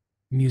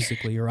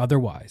musically or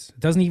otherwise? It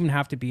doesn't even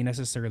have to be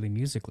necessarily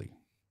musically.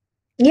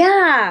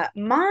 Yeah,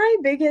 my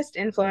biggest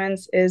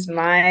influence is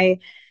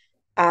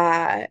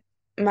uh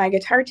my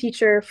guitar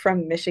teacher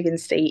from Michigan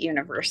State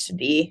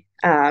University.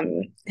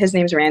 His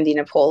name's Randy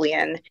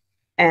Napoleon.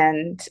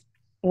 And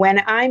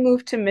when I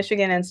moved to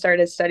Michigan and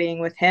started studying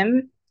with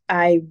him,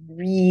 I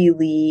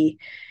really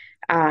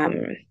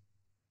um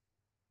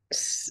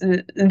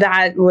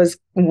that was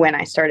when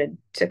I started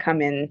to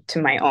come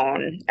into my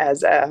own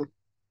as a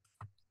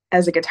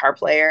guitar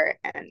player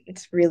and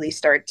really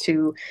start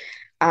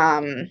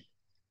um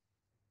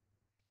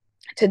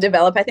to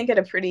develop, I think, at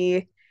a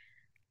pretty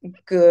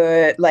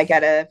good, like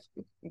at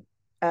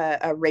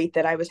a rate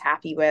that I was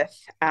happy with.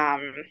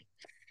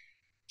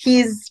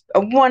 He's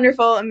a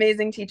wonderful,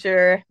 amazing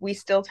teacher. We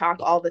still talk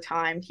all the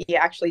time. He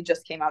actually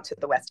just came out to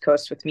the West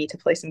Coast with me to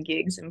play some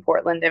gigs in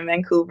Portland and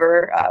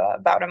Vancouver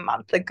about a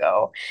month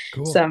ago.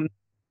 Cool. Some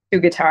two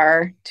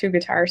guitar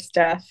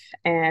stuff,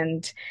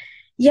 and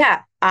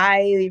yeah,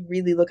 I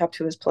really look up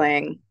to his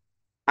playing,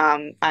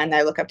 and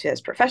I look up to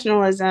his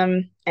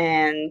professionalism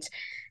and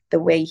the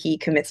way he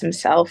commits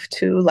himself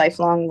to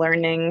lifelong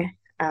learning.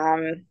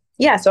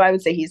 Yeah, so I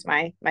would say he's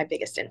my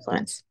biggest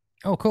influence.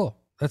 Oh, cool.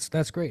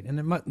 That's great, and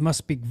it must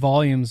speak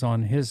volumes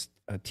on his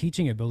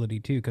teaching ability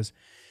too. Because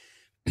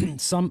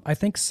I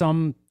think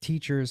some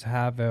teachers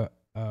have a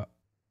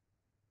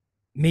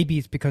maybe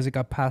it's because it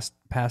got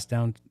passed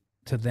down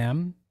to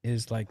them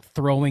is like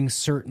throwing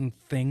certain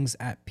things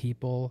at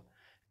people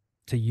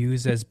to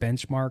use as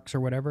benchmarks or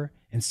whatever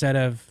instead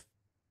of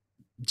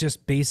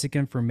just basic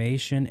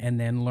information and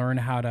then learn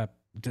how to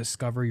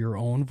discover your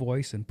own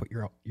voice and put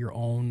your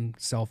own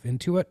self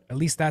into it. At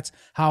least that's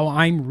how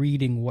I'm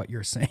reading what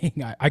you're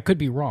saying. I could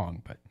be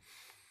wrong, but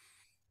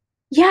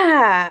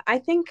Yeah, I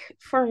think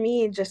for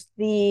me, just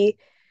the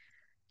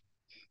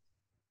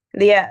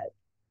uh,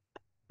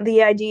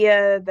 the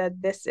idea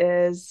that this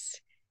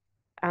is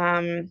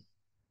um,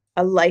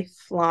 a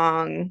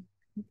lifelong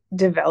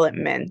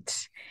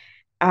development,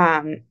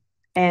 um,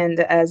 and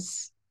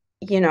as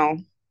you know,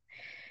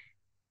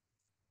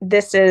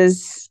 this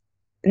is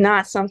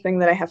not something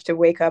that I have to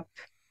wake up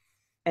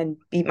and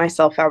beat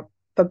myself up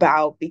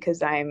about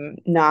because I'm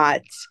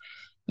not,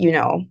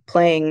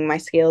 playing my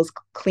scales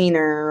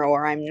cleaner,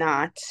 or I'm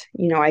not,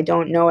 I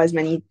don't know as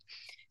many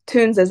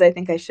tunes as I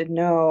think I should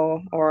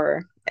know,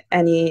 or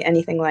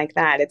anything like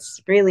that.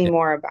 It's really yeah,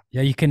 more about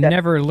yeah, you can just,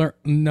 never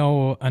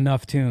know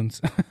enough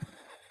tunes.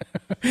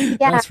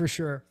 yeah, That's for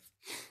sure.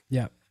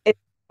 Yeah. it's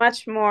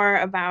much more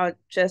about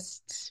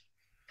just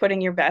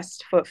putting your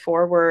best foot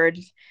forward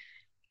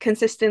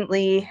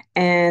consistently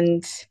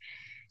and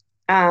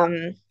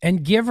um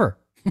And giver.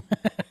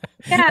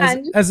 yeah,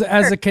 as and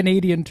as a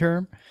Canadian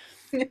term.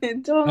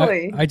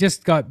 totally. I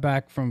just got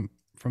back from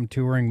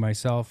touring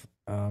myself,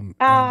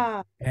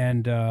 Ah,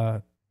 and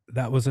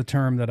that was a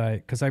term that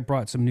because I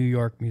brought some New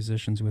York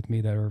musicians with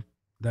me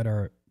that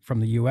are from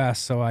the U.S.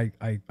 So I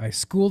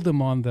schooled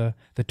them on the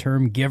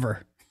term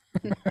giver.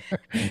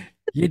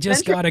 You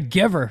just central, got a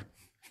giver.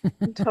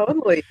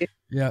 totally.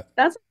 Yeah,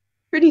 That's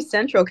pretty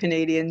central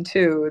Canadian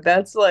too.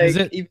 is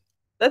it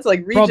That's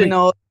like probably?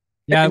 regional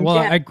Yeah, in well,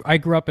 Canada. I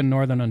grew up in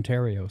Northern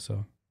Ontario,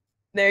 so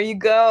There you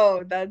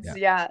go. That's yeah.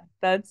 yeah.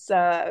 That's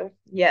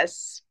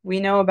yes, we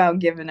know about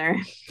Givener.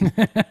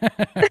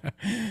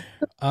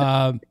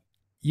 um,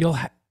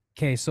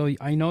 okay. So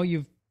I know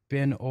you've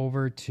been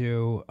over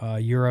to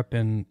Europe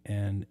and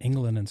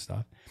England and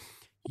stuff.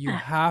 You Yeah.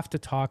 have to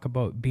talk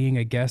about being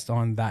a guest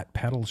on that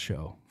pedal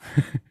show.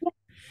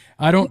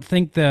 I don't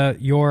think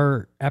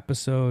your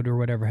episode or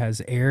whatever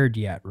has aired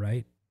yet,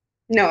 right?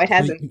 No, it So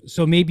hasn't.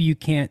 so maybe you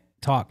can't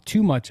talk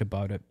too much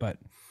about it, but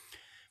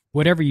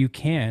whatever you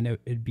can,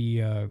 it'd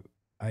be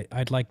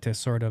I'd like to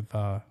sort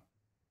of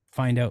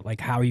find out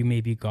like how you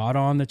maybe got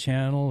on the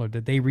channel, or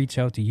did they reach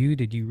out to you?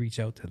 Did you reach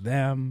out to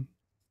them?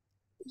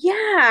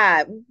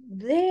 Yeah,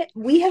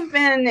 we have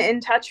been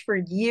in touch for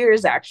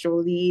years,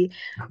 actually.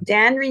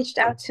 Dan reached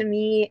out to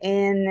me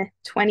in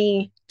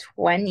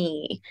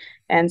 2020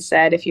 and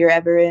said, if you're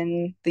ever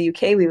in the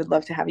UK, we would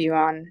love to have you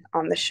on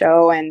the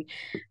show. And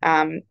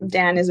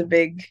Dan is a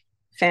big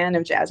fan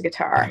of jazz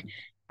guitar.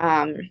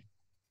 Um,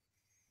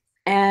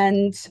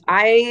 and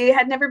I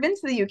had never been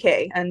to the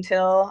UK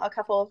until a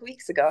couple of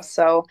weeks ago.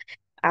 So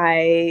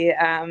I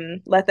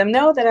let them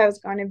know that I was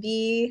going to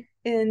be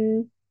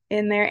in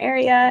their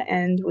area,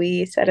 and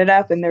we set it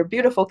up. And they're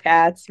beautiful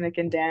cats, Mick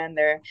and Dan.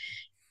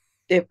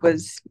 It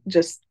was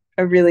just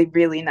a really,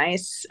 really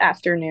nice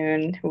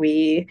afternoon.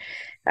 We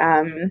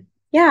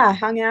yeah,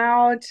 hung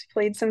out,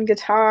 played some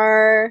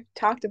guitar,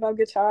 talked about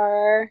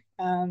guitar,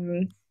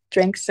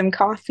 drank some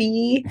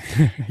coffee,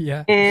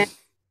 Yeah. and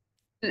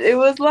it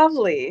was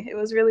lovely. It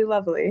was really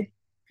lovely.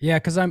 Yeah,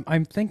 because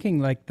I'm thinking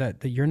like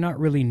that you're not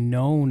really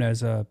known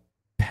as a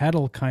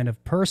pedal kind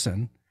of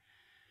person.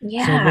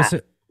 So Yeah.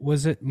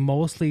 was it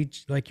mostly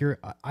like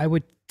I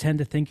would tend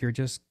to think you're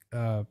just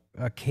a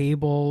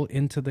cable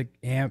into the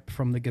amp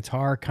from the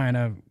guitar kind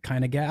of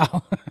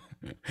gal.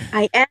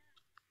 I am.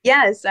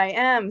 Yes, I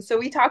am. So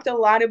we talked a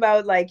lot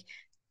about like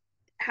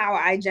how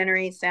I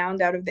generate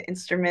sound out of the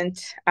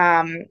instrument,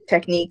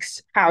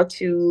 techniques, how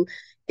to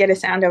get a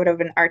sound out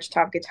of an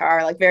archtop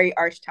guitar, like very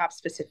archtop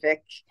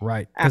specific.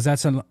 Right, Um, because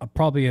that's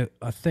probably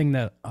a thing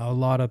that a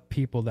lot of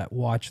people that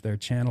watch their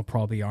channel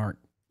probably aren't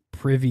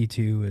privy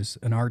to is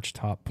an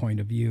archtop point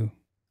of view.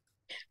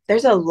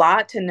 there's a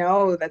lot to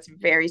know that's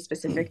very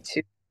specific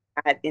to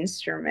that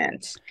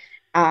instrument.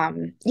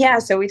 Yeah,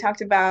 so we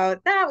talked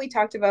about that. We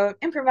talked about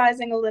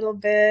improvising a little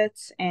bit,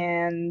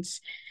 and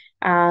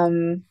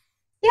um,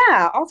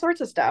 yeah, all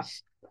sorts of stuff.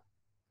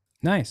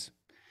 Nice.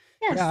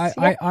 Yeah, Yes,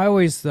 yeah, I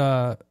always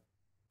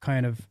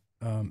kind of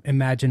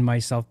imagine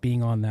myself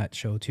being on that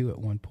show too at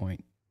one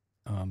point.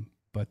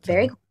 But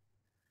very,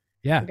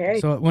 yeah,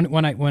 very. so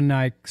when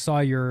I saw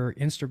your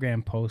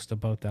Instagram post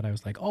about that, I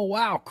was like, oh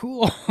wow,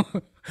 cool.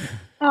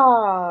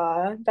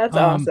 Oh, that's um,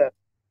 awesome.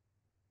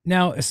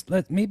 now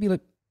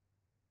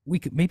we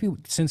could maybe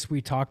since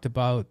we talked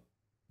about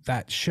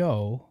that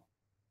show,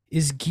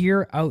 is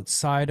gear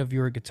outside of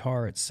your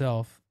guitar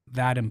itself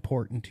that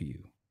important to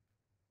you?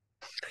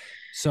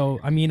 So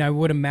I mean, I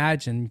would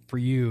imagine for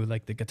you,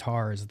 like the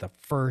guitar is the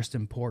first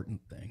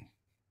important thing,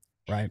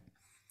 right?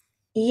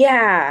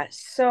 Yeah,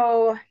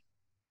 so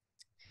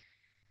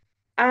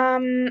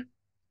um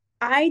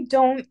I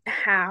don't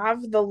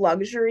have the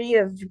luxury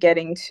of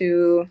getting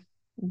to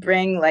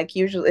bring, like,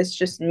 usually it's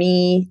just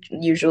me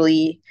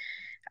usually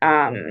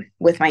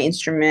with my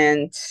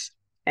instrument.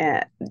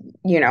 uh,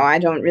 I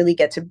don't really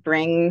get to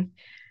bring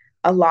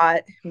a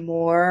lot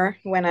more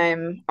when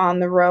I'm on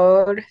the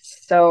road,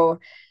 so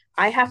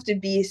I have to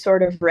be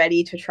sort of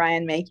ready to try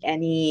and make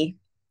any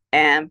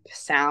amp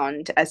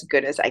sound as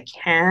good as I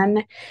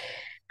can.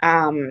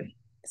 um,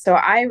 so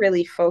I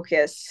really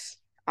focus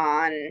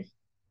on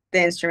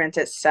the instrument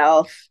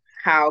itself.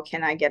 How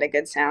can I get a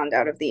good sound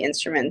out of the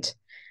instrument?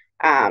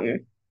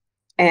 Um,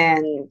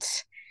 and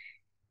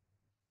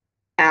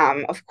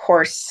of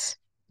course,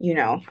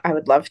 I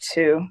would love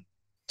to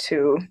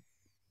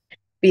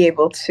be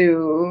able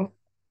to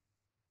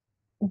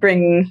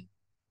bring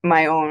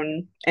my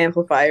own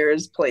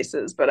amplifiers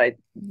places, but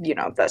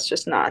that's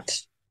just not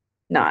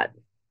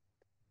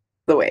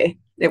the way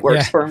it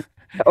works Yeah. for me.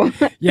 So.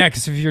 Yeah,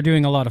 because if you're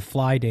doing a lot of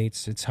fly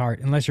dates, it's hard.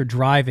 Unless you're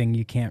driving,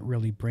 you can't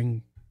really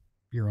bring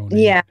your own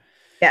Yeah, amp.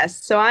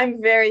 yes. So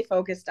I'm very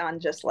focused on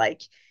just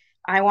like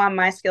I want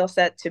my skill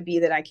set to be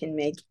that I can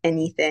make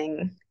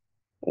anything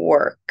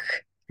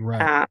work.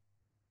 Right, Uh,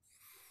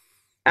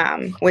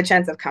 which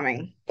ends up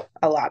coming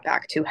a lot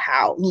back to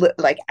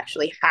like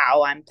actually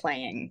how I'm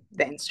playing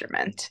the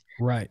instrument.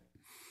 right.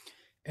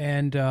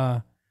 And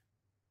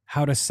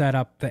how to set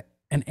up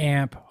an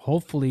amp,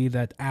 hopefully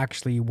that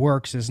actually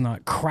works, is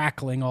not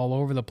crackling all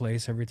over the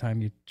place every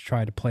time you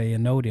try to play a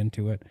note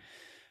into it.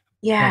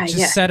 But Yeah, just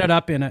yeah, set it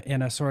up in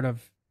a sort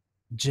of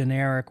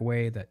generic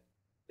way that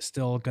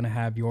still going to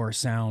have your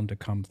sound to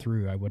come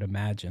through, I would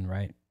imagine,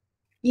 right?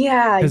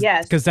 yeah,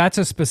 yes, Because that's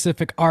a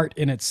specific art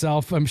in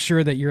itself. I'm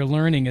sure that you're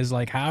learning is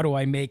like, how do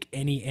I make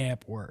any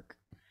amp work?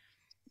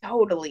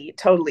 totally,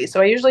 totally.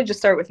 So I usually just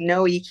start with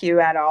no EQ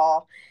at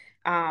all.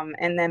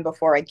 And then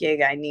before I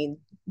gig, I need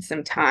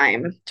some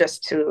time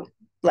just to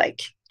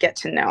like get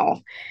to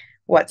know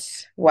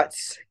what's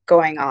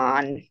going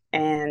on.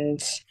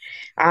 And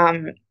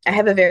I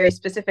have a very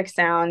specific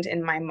sound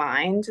in my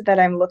mind that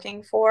I'm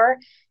looking for.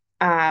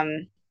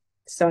 um,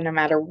 so no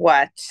matter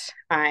what,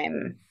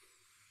 I'm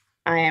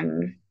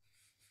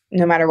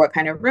no matter what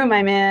kind of room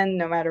I'm in,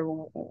 no matter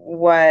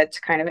what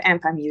kind of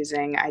amp I'm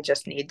using, I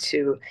just need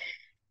to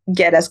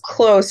get as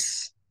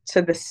close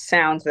to the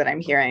sounds that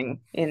I'm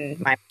hearing in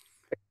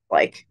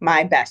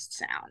my best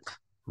sound.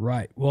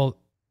 Right. Well,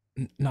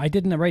 I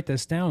didn't write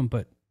this down,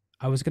 but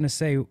I was going to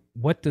say,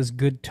 what does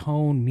good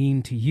tone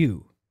mean to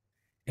you?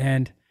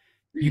 And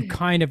you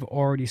kind of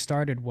already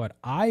started what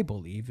I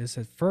believe is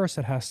at first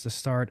it has to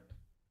start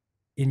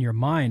in your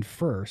mind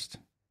first.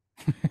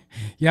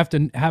 You have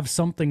to have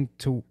something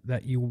to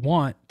that you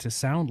want to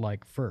sound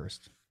like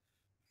first.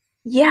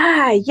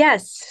 Yeah,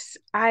 yes,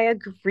 I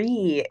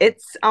agree.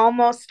 It's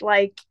almost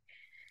like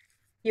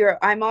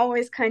I'm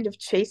always kind of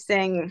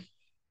chasing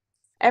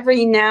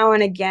every now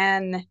and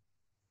again,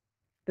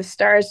 the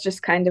stars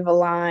just kind of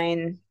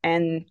align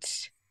and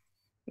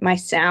my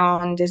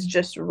sound is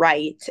just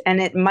right. And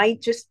it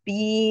might just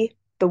be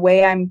the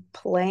way I'm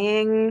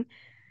playing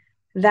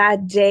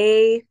that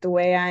day, the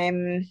way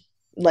I'm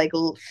like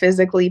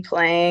physically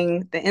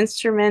playing the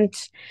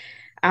instrument.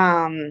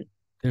 Um,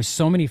 There's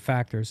so many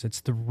factors.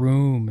 It's the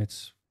room.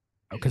 It's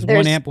because one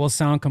there's amp will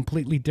sound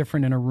completely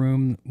different in a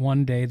room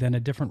one day than a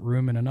different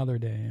room in another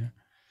day. Yeah.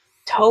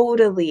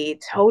 totally.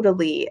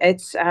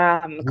 It's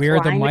Where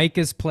the climate. mic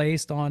is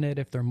placed on it,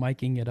 if they're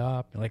miking it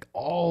up, like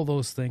all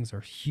those things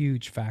are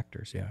huge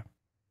factors. Yeah.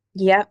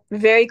 Yeah,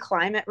 very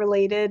climate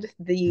related.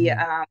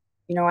 Mhm.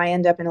 I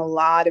end up in a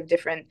lot of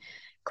different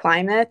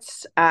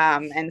climates.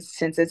 And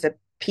since it's a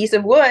piece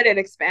of wood, it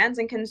expands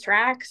and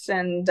contracts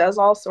and does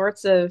all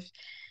sorts of,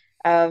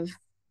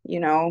 you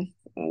know,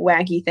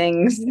 wacky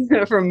things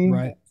from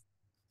Right.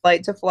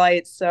 flight to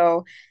flight.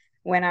 So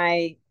when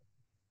I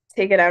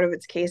take it out of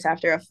its case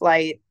after a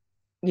flight,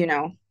 you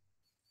know,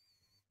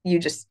 you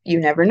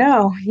never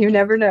know. You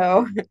never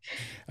know.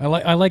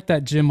 I like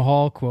that Jim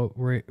Hall quote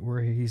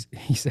where he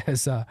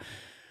says,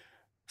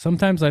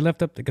 sometimes I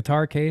lift up the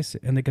guitar case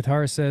and the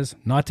guitar says,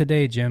 "Not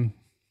today, Jim."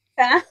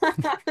 I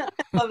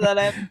love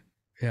that.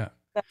 Yeah.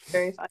 That's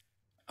very fun.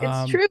 It's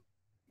Um, true.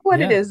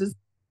 What it yeah. is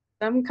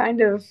some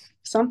kind of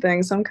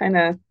something, some kind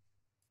of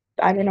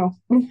I don't know.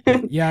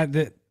 Yeah.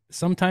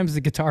 Sometimes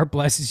the guitar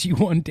blesses you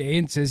one day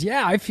and says,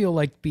 "Yeah, I feel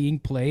like being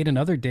played," and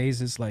other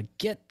days is like,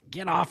 "Get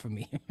off of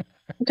me."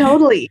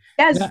 Totally.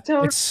 Yes, Yeah,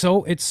 totally.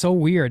 it's so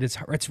weird.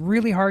 It's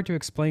really hard to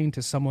explain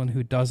to someone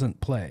who doesn't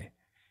play.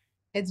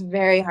 It's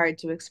very hard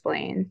to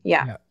explain.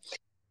 Yeah. Yeah.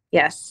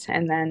 Yes.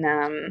 And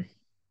then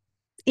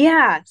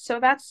yeah, so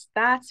that's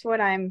what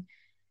I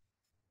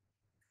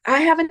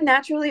have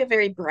naturally a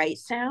very bright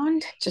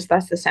sound. Just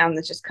that's the sound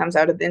that just comes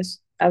out of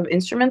of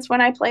instruments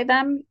when I play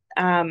them.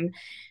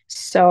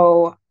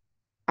 So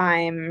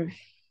I'm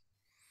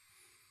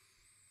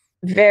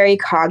very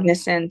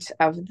cognizant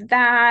of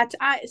that.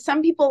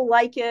 Some people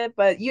like it,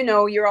 but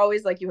you're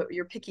always like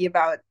you're picky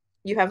about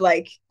you have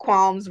like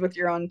qualms with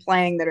your own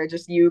playing that are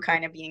just you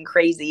kind of being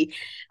crazy.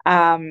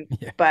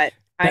 Yeah. But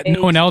That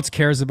no one else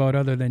cares about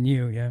other than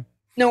you. Yeah.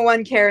 no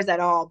one cares at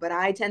all, but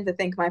I tend to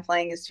think my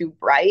playing is too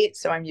bright,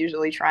 so I'm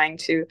usually trying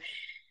to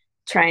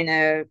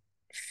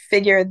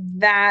figure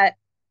that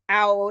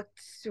out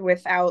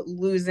without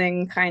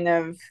losing kind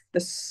of the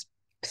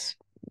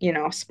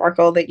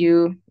sparkle that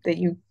you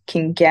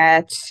can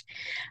get.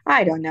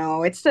 I don't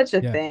know. It's such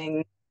a Yeah.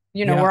 thing.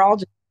 Yeah. We're all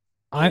just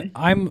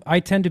I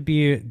tend to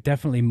be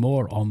definitely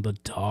more on the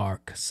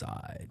dark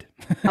side.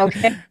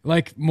 okay.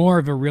 Like more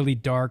of a really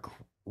dark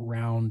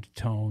round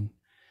tone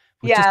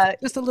with just Yeah,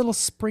 just a little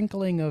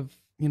sprinkling of,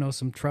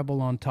 some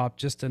treble on top,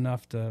 just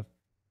enough to,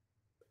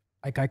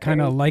 like, I kind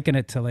very of liken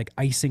it to like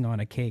icing on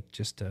a cake,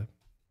 just to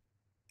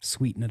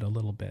sweeten it a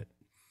little bit.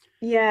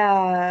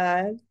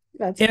 yeah.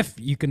 That's If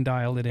you can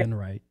dial it in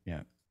right.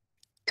 Yeah.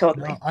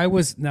 totally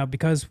Now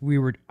because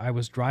I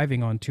was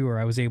driving on tour,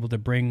 I was able to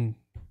bring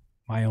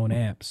my own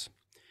amps.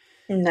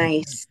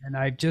 nice. And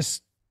I've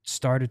just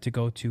started to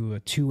go to a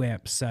 2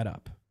 amp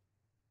setup,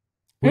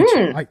 which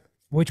Mm, I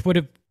which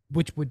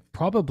would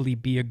probably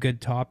be a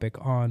good topic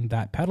on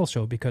that pedal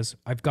show, because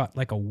I've got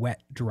like a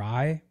wet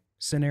dry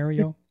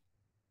scenario.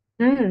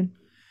 mm.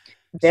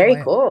 So Very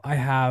I cool. I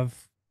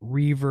have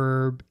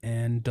reverb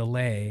and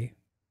delay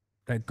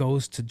that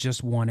goes to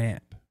just 1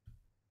 amp,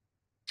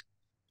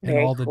 and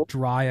Very all the cool.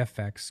 dry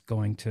effects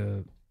going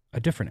to a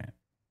different amp.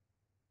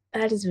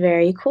 That is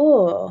very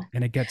cool.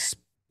 And it gets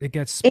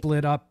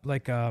split up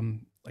like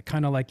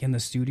kind of like in the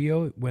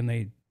studio when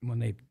they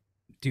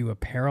do a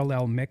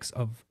parallel mix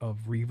of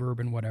reverb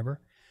and whatever.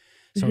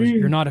 So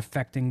you're Mhm. not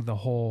affecting the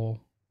whole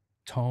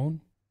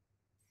tone.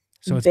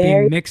 So it's being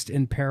Very. mixed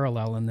in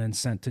parallel and then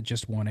sent to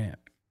just 1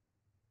 amp.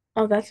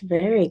 Oh, that's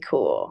very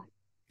cool.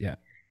 Yeah.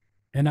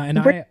 And I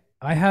and Where-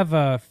 I I have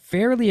a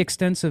fairly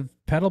extensive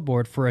pedal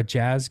board for a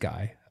jazz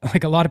guy.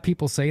 Like a lot of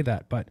people say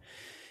that, but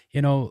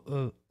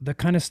the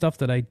kind of stuff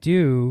that I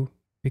do,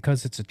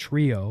 because it's a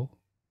trio,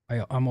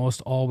 I'm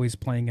almost always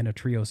playing in a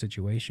trio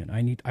situation.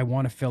 I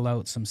want to fill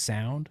out some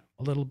sound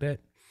a little bit.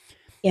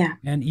 Yeah.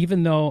 And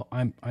even though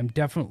I'm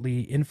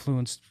definitely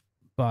influenced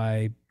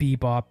by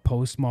bebop,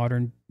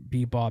 postmodern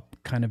bebop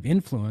kind of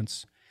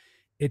influence,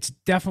 it's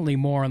definitely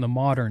more on the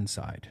modern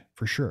side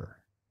for sure.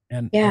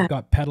 And I've Yeah.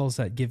 got pedals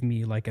that give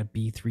me like a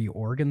B3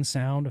 organ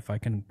sound if I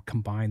can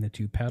combine the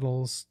two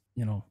pedals,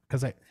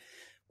 because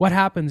what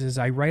happens is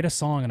I write a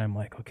song and I'm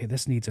like, okay,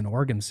 this needs an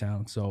organ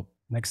sound. So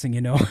next thing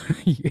you know,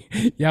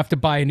 you have to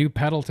buy a new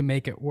pedal to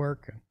make it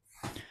work.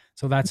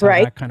 So that's how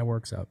Right. that kind of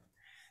works out.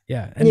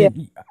 Yeah, and Yeah.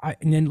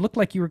 then it looked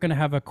like you were going to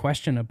have a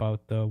question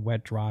about the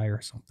wet dry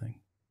or something.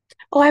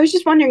 Oh, I was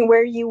just wondering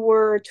where you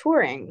were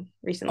touring Oh,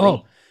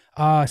 recently.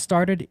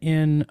 started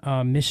in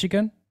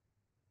Michigan,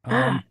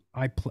 Ah.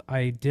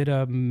 I did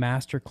a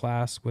master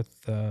class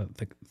with the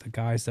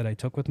guys that I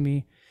took with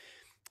me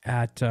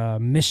at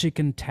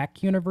Michigan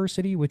Tech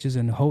University, which is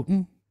in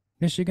Houghton,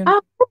 Michigan,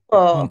 Oh,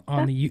 cool.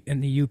 on That's the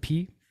in the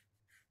UP.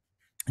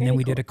 And then very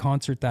we did cool. a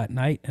concert that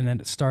night, and then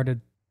it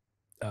started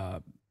uh,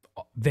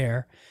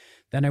 there.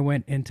 Then I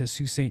went into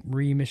Sault Ste.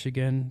 Marie,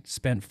 Michigan,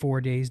 spent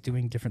 4 days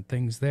doing different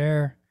things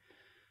there.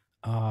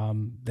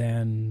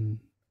 Then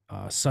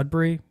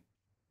Sudbury,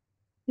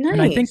 and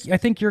Nice. I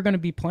think you're going to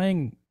be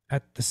playing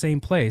at the same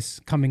place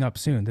coming up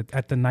soon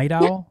at the Night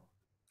Yeah. Owl.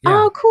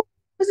 Yeah, Oh, cool.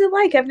 What was it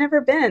like? I've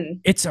never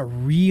been. it's a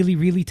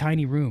really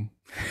tiny room,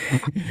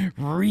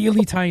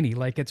 really tiny.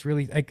 Like it's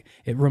really like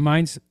it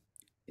reminds.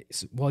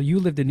 Well, you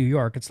lived in New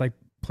York. It's like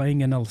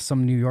playing in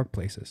some New York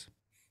places.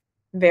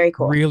 Very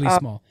cool. Really Oh,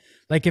 small.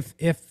 Like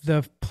if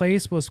the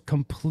place was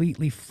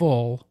completely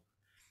full,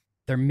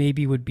 there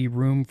maybe would be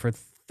room for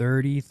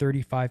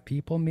 35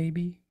 people,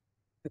 maybe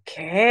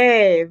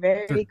okay.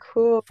 Thir Very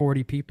cool.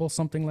 40 people,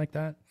 something like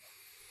that.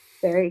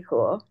 Very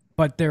cool.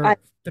 But I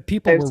the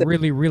people were there's a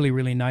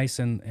really nice,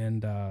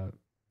 and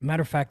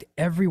matter of fact,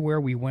 everywhere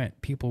we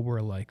went, people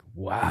were like,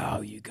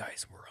 "Wow, you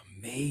guys were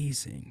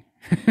amazing,"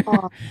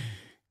 oh,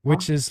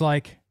 which is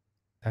like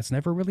that's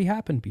never really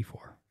happened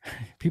before.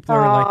 People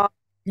are like, oh.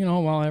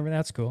 well,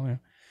 that's cool.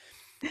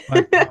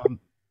 Yeah.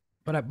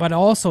 But but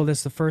also this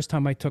is the first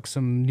time I took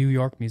some New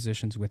York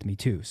musicians with me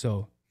too.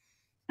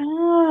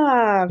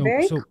 Ah, So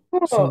very so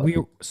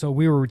cool. so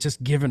we were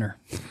just giving her.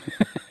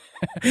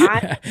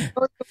 I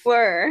know you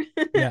were.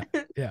 Yeah,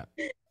 yeah.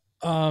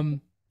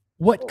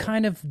 What Cool.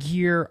 kind of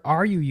gear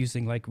are you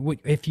using? Like, what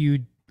if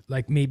you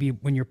like maybe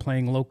when you're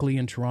playing locally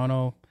in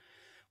Toronto?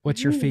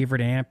 What's your Mhm.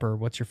 favorite amp or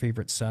what's your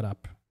favorite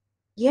setup?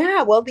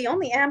 Yeah, well, the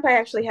only amp I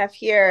actually have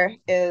here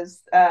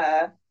is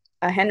a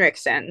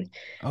Henriksen.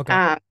 Okay,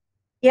 Um,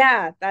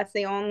 yeah, that's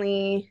the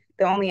only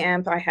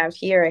amp I have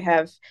here. I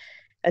have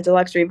a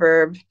deluxe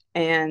reverb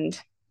and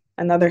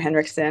another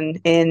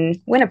Henriksen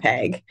in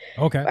Winnipeg,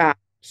 okay.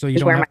 So you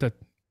is don't where my have to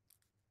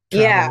travel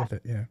yeah, with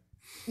it. Yeah.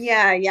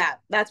 yeah.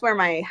 That's where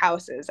my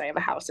house is. I have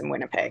a house in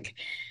Winnipeg.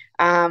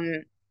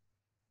 Um,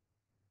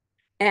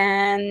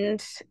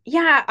 and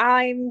yeah,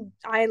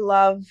 I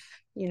love,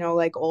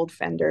 like old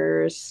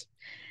Fenders.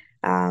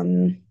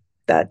 Um,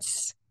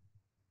 that's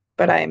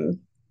but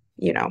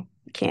you know,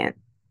 can't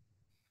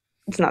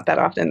it's not that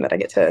often that I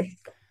get to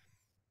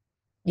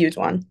use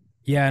one.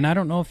 Yeah, and I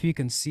don't know if you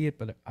can see it,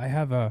 but I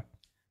have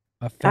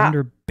a Ah,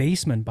 Fender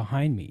Bassman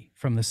behind me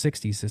from the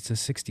 60s. It's a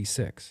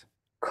 66.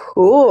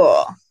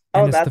 cool.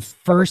 And Oh, it's the that's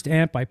first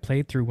amp I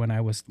played through when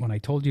I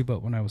told you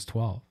about when I was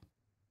 12.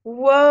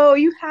 whoa,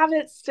 you have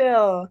it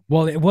still.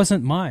 Well, it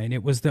wasn't mine.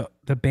 It was the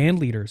band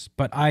leaders,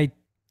 but I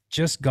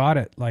just got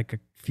it like a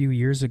few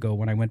years ago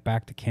when I went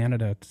back to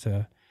Canada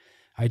to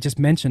I just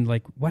mentioned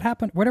like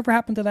whatever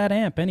happened to that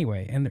amp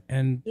anyway?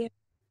 And Yeah.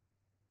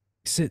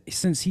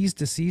 since he's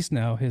deceased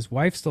now, his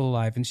wife's still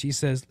alive and she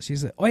said,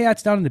 "Oh yeah,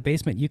 it's down in the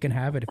basement. You can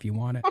have it if you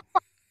want it."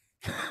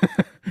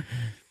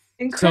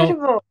 So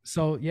Incredible.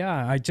 so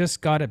yeah, I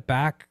just got it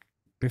back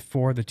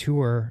before the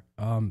tour.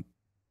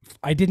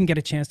 I didn't get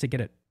a chance to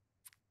get it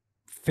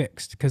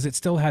fixed because it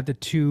still had the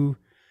two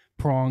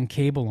prong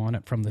cable on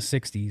it from the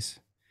 60s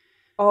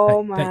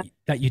Oh my.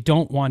 that you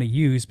don't want to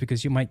use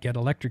because you might get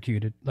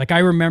electrocuted. Like I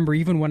remember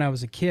even when I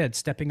was a kid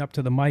stepping up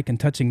to the mic and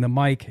touching the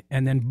mic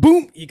and then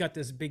boom, you got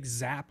this big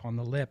zap on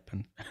the lip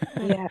and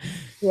Yeah.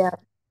 Yeah.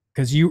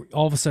 cuz you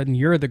all of a sudden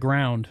you're the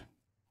ground.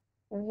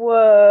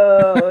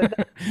 Whoa.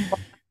 That's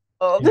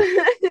old.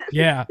 Yeah.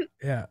 Yeah,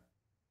 yeah.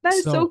 That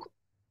is so So cool.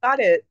 Got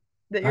it.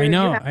 That you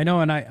have. I know,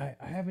 and I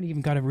haven't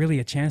even got really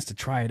a chance to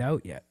try it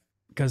out yet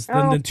because Oh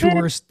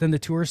man. then the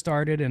tour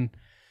started. And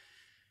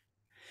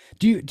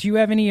do you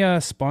have any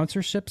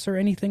sponsorships or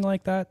anything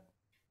like that?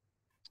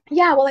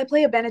 Yeah, well, I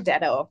play a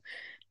Benedetto.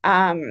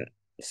 Um,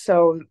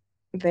 so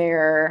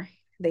they're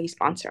they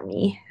sponsor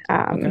me.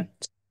 Okay,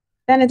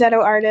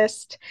 Benedetto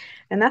artist,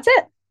 and that's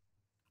it.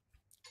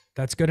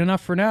 that's good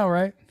enough for now,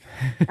 right?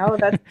 Oh,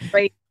 that's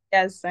great.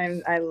 Yes,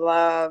 I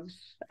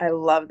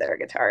love their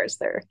guitars.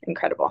 They're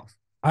incredible.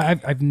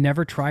 I've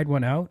never tried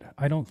one out.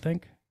 I don't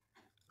think.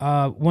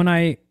 When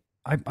I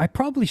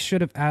probably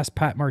should have asked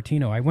Pat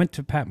Martino. I went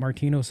to Pat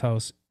Martino's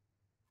house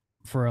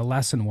for a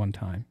lesson one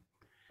time,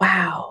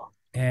 Wow.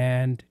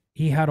 and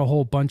he had a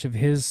whole bunch of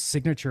his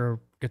signature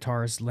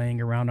guitars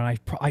laying around, and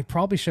I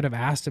probably should have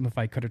asked him if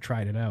I could have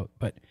tried it out,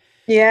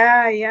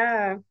 Yeah,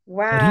 yeah.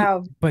 but he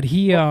Wow. but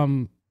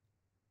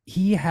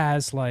he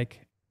has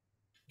like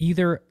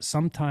either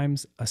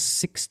sometimes a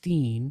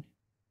 16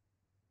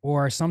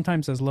 or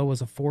sometimes as low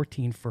as a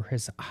 14 for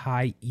his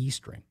high E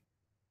string.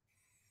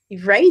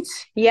 Right?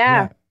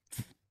 Yeah. Yeah,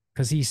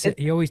 because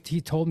It's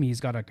he told me he's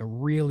got like a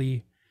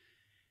really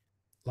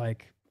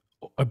like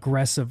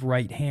aggressive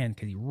right hand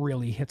because he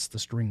really hits the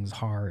strings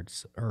hard,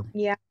 or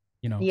yeah.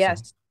 so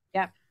Yes.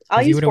 Yeah. I'll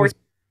because he use would four always.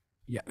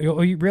 Yeah.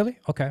 Oh, you really?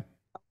 Okay.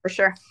 for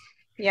sure.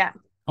 Yeah.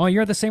 Oh,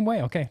 you're the same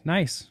way. Okay,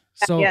 nice.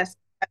 So Yes.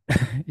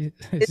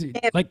 It's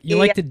him. like you Yeah.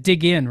 like to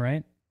dig in,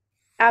 right?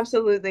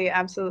 Absolutely,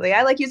 absolutely.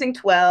 I like using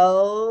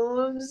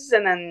 12s,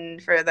 and then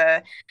for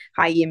the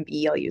high E and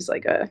B, I'll use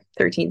like a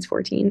 13s,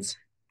 14s.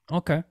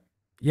 Okay.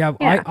 Yeah,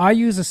 Yeah. I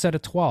use a set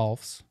of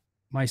 12s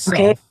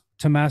Okay. myself,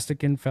 Tomastic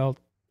Infeld,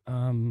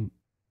 um,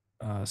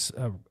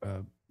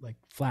 like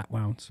flat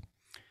wounds.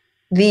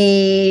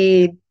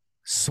 The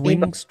Swing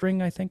bebop.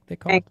 string, I think they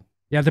call it.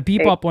 Yeah, the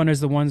Okay. bebop one is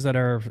the ones that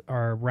are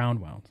round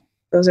wound.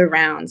 Those are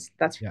rounds.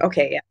 That's Yeah.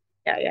 okay. Yeah.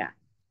 Yeah. Yeah.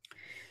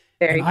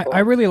 And Very I cool.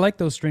 really like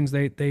those strings.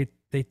 They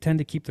tend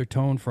to keep their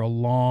tone for a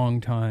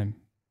long time.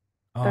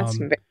 That's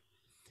Um, very,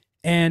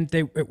 and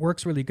it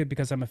works really good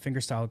because I'm a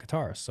fingerstyle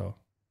guitarist.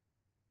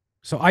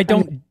 So I um,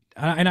 don't,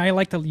 and I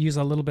like to use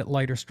a little bit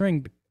lighter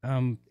string,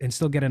 and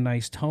still get a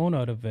nice tone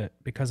out of it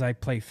because I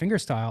play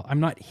fingerstyle. I'm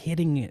not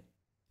hitting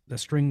the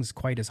strings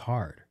quite as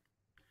hard.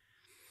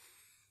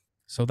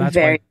 So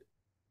very.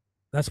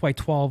 that's why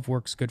 12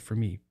 works good for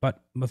me.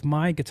 But with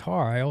my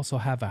guitar, I also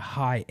have a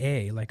high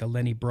A, like a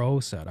Lenny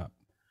Bro setup.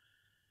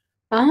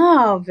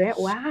 Oh, very.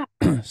 Wow.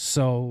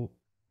 So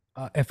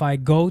if I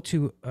go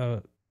to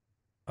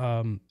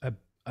um, a,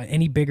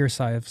 any bigger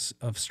size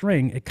of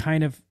string, it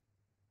kind of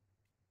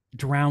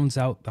drowns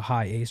out the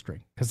high A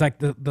string because like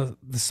the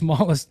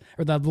smallest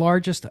or the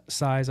largest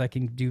size I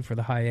can do for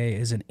the high A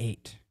is an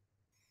 8.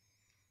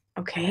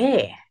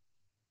 Okay.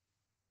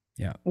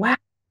 Yeah, Wow.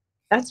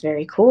 That's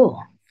very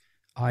cool.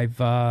 I've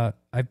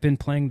been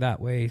playing that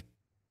way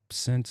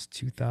since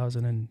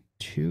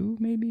 2002,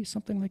 maybe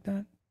something like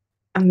that,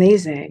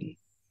 Amazing.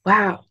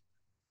 Wow.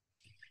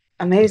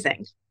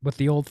 Amazing. with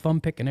the old thumb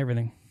pick and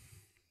everything.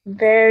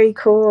 Very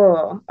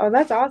cool. Oh,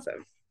 that's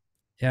awesome.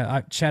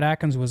 Yeah, Chet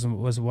Atkins was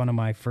one of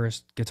my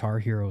first guitar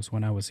heroes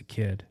when I was a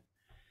kid,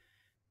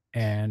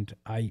 and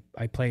I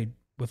played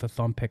with a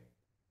thumb pick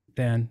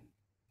then.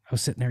 I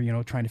was sitting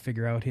there, trying to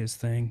figure out his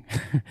thing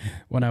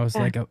when I was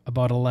Yeah. like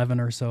about 11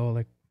 or so,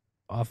 like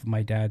off of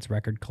my dad's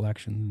record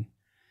collection.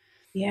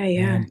 Yeah.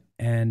 Yeah.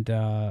 And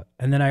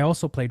then I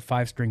also played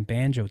 5-string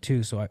banjo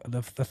too. So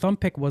the thumb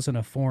pick wasn't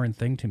a foreign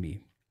thing to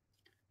me,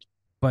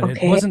 but it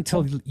Okay. wasn't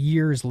until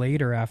years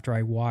later after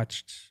I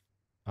watched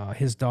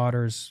his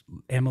daughter's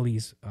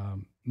Emily's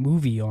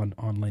movie on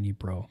Lenny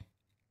Bro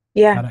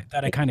Yeah.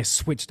 that I kind of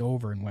switched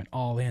over and went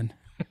all in.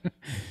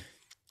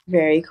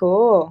 Very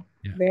cool.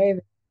 Yeah. Very,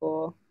 very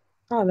cool.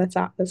 Oh,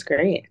 that's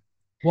great.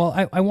 Well,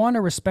 I want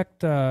to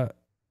respect. I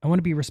want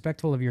to be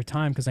respectful of your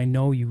time because I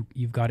know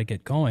you've got to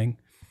get going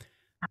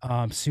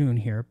soon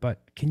here.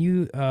 But can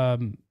you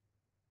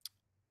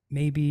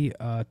maybe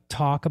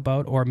talk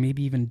about, or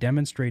maybe even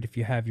demonstrate if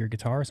you have your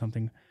guitar or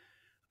something,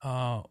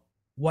 uh,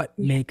 what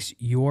Yeah. makes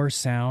your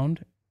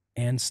sound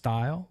and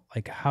style?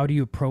 Like, how do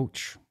you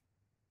approach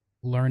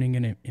learning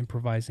and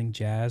improvising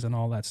jazz and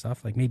all that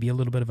stuff? Like maybe a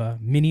little bit of a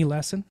mini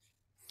lesson.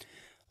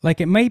 Like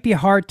it might be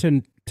hard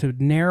to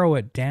narrow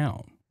it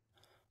down,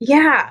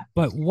 Yeah.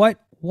 but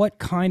what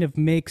kind of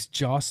makes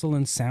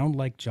Jocelyn sound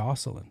like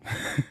Jocelyn?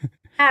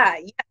 Yeah.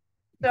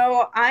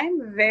 So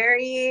I'm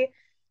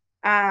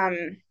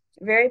um,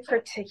 very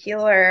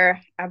particular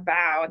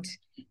about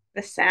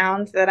the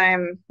sounds that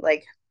I'm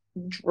like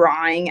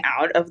drawing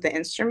out of the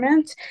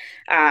instrument.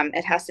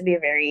 It has to be a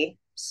very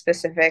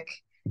specific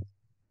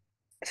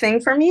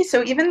thing for me.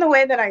 So even the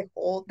way that I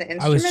hold the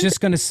I was instrument, just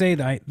going to say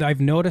that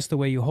I've noticed the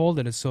way you hold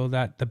it is so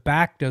that the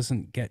back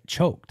doesn't get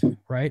choked,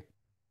 right?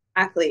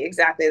 exactly,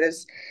 exactly.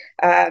 There's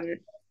um,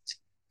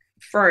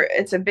 for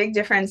it's a big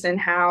difference in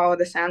how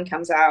the sound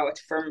comes out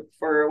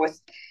for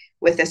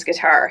with this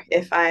guitar.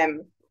 If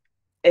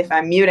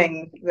I'm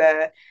muting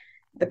the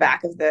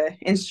back of the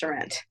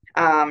instrument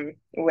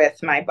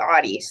with my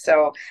body.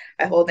 So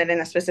I hold it in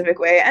a specific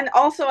way. And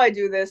also, I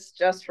do this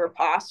just for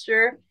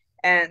posture.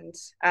 And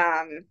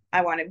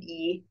I want to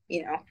be,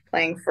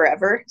 playing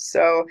forever.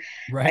 So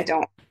I Right.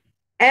 don't.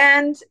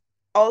 And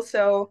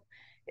also,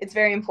 it's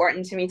very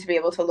important to me to be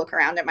able to look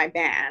around at my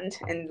band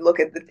and look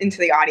into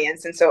the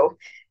audience. And so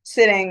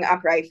sitting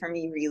upright for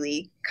me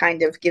really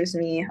kind of gives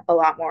me a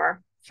lot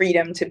more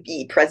freedom to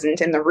be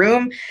present in the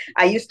room.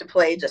 I used to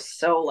play just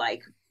so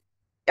like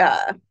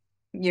uh,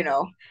 you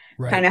know,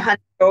 Right. kind of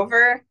hunched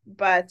over.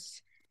 But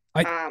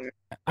I um,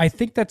 I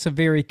think that's a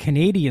very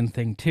Canadian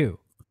thing too.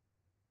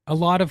 A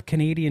lot of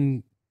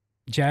Canadian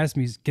jazz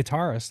music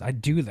guitarists, I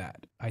do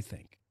that, I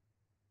think.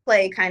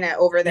 play kind of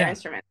over their Yeah.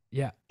 instrument.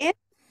 Yeah.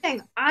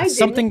 Interesting. I It's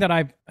didn't.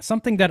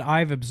 something that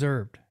I've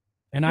observed.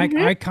 And Mm-hmm.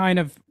 I kind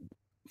of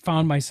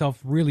found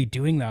myself really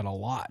doing that a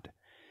lot,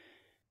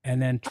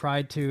 and then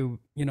tried to,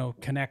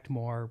 connect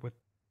more with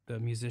the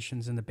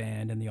musicians in the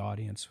band and the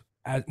audience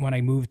when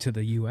I moved to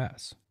the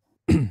US.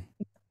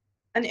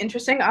 An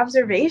interesting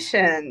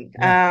observation.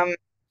 Yeah.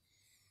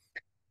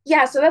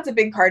 Yeah, so that's a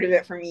big part of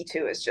it for me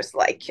too. Is just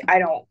like I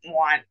don't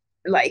want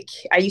like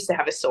I used to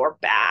have a sore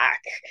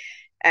back,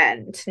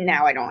 and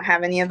now I don't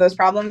have any of those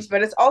problems.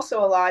 But it's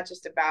also a lot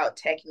just about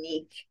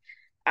technique.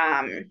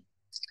 Um,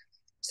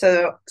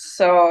 so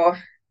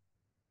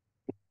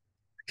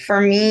for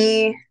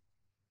me,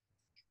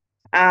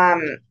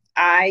 Um,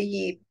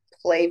 I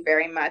play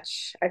very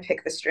much, I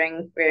pick the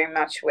string very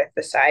much with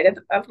the side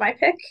of my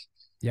pick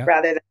Yeah.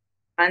 rather than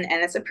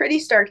and it's a pretty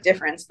stark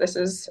difference. This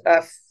is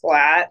a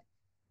flat,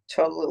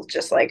 total,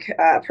 just like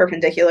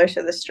perpendicular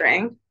to the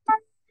string.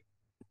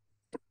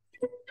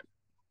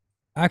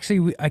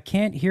 Actually, I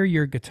can't hear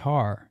your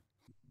guitar.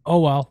 Oh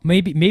well,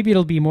 maybe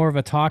it'll be more of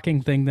a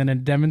talking thing than a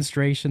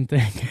demonstration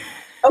thing.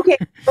 Okay,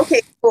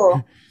 okay,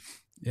 cool.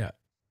 Yeah.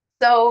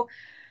 So,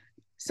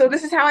 so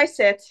this is how I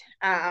sit,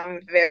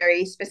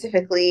 very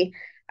specifically,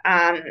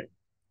 um,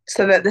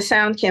 so that the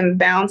sound can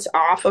bounce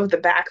off of the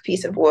back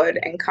piece of wood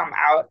and come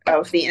out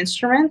of the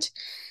instrument.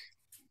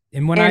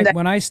 And when I And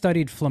when I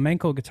studied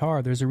flamenco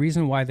guitar, there's a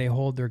reason why they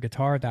hold their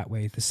guitar that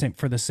way,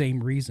 for the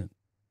same reason,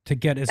 to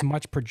get as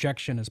much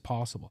projection as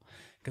possible,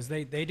 because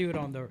they do it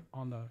on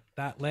the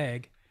that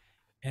leg,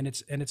 and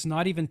it's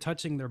not even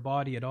touching their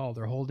body at all.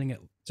 They're holding it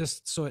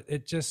just so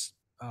it just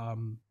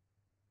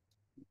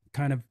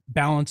kind of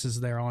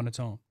balances there on its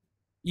own.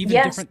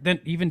 yes,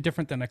 Even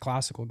different than a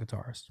classical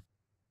guitarist.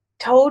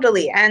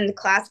 totally. And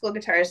classical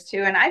guitars too.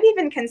 And I've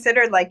even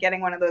considered like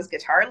getting one of those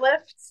guitar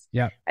lifts.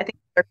 Yeah. I think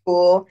they're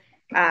cool.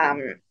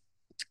 Um,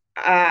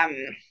 um,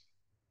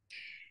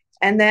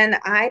 and then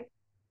I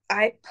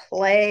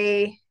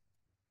play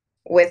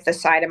with the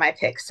side of my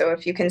pick. So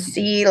if you can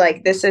see,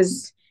 like this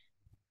is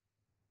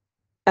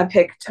a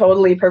pick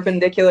totally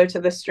perpendicular to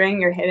the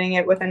string, you're hitting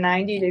it with a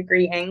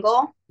 90-degree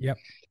angle. Yep.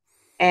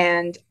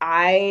 And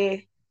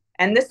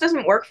and this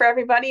doesn't work for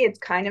everybody. It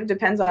kind of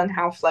depends on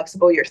how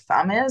flexible your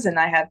thumb is. And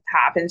I have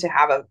happened to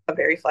have a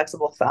very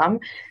flexible thumb.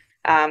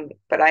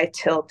 But I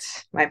tilt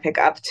my pick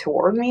up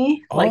toward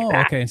me like Oh,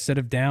 that. okay. Instead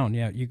of down.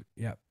 Yeah.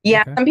 Yeah.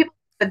 Yeah, Okay. some people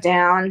put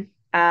down.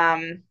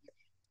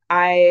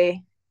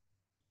 I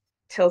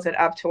tilt it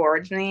up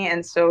towards me,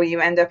 and so you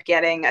end up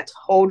getting a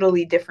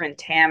totally different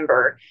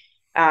timbre,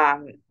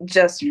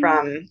 just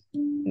from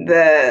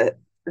the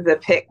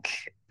pick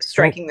Well,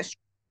 striking the string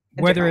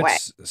a whether different way.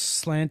 it's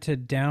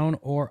slanted down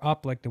or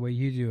up like the way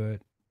you do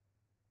it,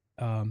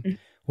 um, Mhm.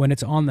 when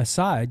it's on the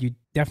side, you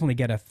definitely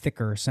get a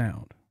thicker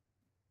sound.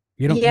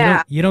 You don't you don't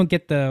Yeah, you don't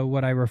get the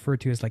what I refer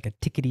to as like a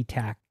tickety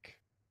tack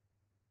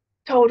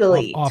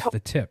totally, off the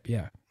tip.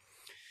 Yeah.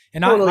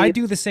 And I totally.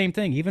 do the same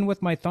thing even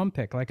with my thumb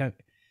pick. Like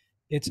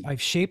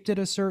I've shaped it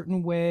a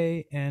certain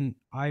way, and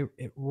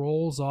it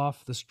rolls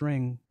off the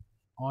string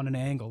on an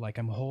angle, like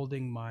I'm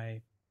holding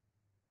my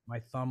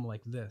thumb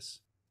like this.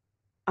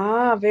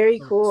 Ah, very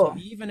So cool.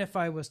 even if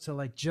I was to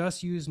like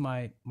just use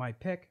my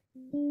pick,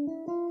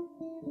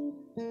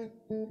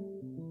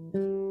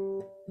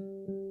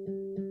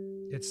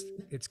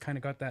 it's kind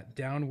of got that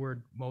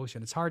downward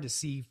motion. It's hard to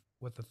see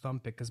with the thumb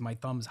pick because my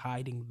thumb's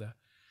hiding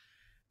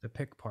the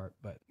pick part,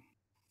 but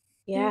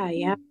Yeah,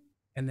 yeah.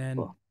 and then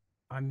Cool.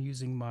 I'm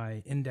using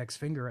my index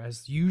finger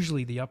as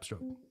usually the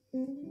upstroke.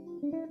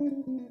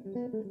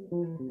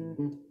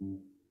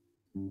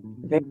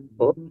 Very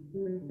cool.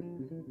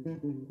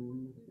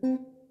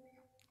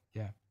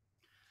 Yeah.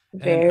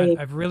 And Very.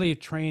 I've really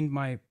trained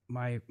my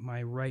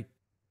right,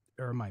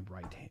 or my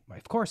right hand.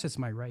 Of course, it's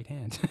my right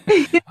hand.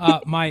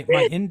 My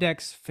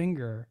index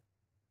finger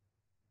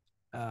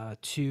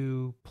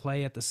to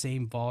play at the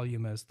same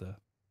volume as the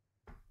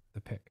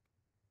pick,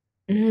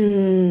 but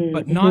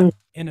Mm-hmm. not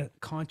in a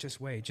conscious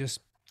way. Just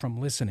from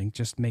listening,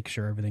 just make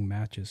sure everything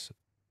matches.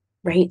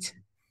 Right.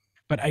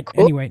 But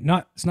Cool. anyway,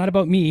 it's not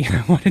about me.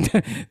 I wanted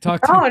to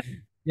talk to, Oh,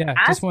 yeah,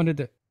 just ask. wanted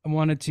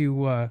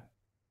to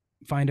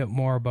find out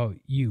more about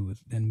you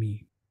than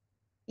me.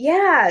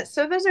 Yeah.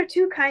 So those are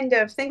two kind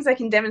of things I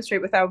can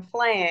demonstrate without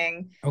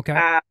playing, Okay.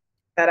 uh,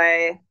 that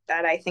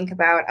I think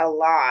about a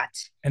lot.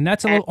 And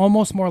that's a And little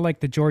almost more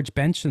like the George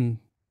Benson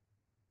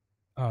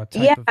type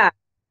of yeah,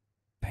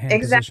 hand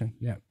exactly. position.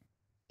 Yeah.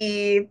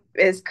 He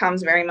is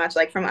comes very much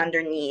like from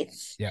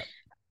underneath. Yeah.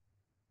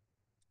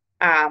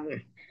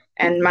 Um,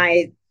 and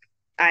my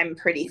I'm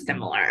pretty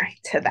similar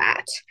to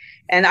that.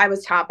 And I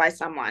was taught by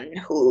someone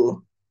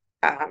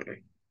um,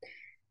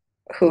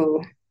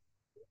 who,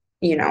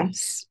 you know,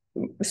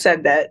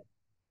 said that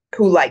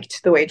who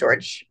liked the way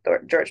George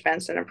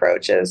Benson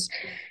approaches,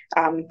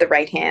 the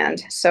right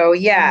hand. So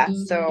yeah,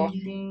 so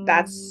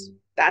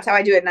that's how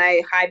I do it, and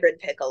I hybrid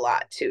pick a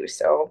lot too.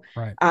 So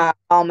Right.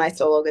 all my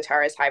solo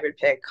guitar is hybrid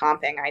pick.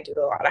 Comping, I do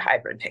a lot of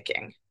hybrid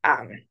picking.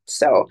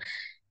 So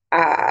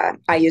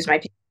I use my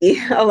pinky.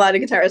 A lot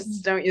of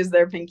guitarists don't use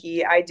their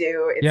pinky. I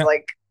do. It's Yeah.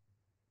 like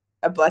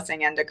a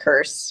blessing and a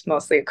curse,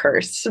 mostly a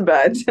curse,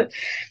 but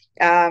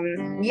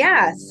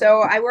yeah.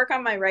 So I work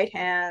on my right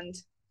hand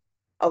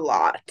a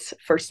lot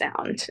for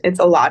sound. It's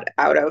a lot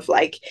out of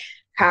like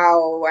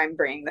how I'm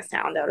bringing the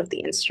sound out of the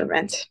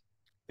instrument.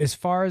 As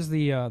far as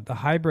the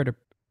hybrid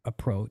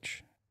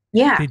approach,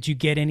 Yeah. did you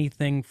get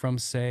anything from,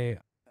 say,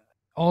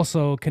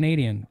 also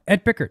Canadian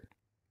Ed Bickert?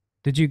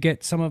 Did you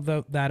get some of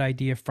that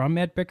idea from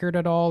Ed Bickert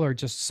at all, or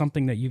just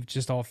something that you've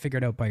just all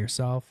figured out by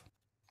yourself?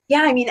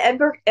 Yeah, I mean Ed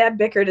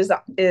Bickert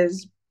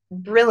is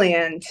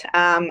brilliant.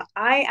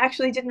 I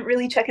actually didn't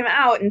really check him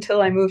out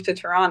until I moved to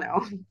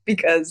Toronto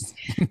because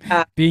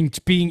Being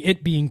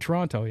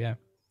Toronto, yeah.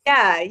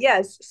 yeah,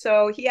 yes.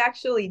 So he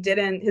actually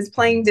didn't his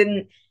playing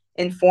didn't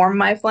inform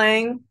my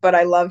playing, but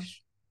I love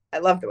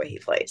the way he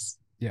plays.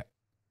 Yeah.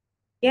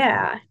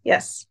 Yeah,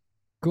 yes.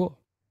 Cool.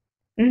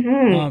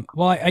 Mm-hmm.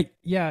 Well,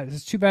 yeah,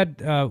 it's too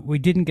bad we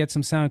didn't get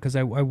some sound because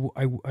I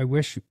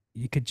wish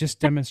you could just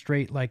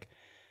demonstrate like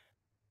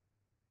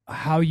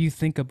how you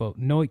think about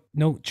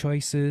note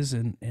choices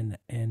and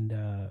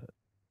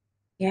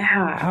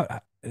Yeah. how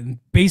and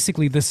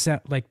basically the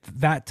sound, like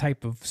that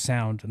type of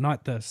sound,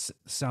 not the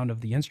sound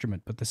of the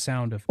instrument, but the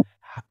sound of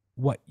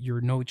what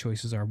your note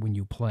choices are when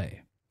you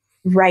play.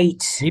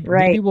 Right. Maybe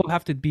Right. we'll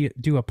have to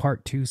do a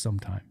part two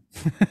sometime.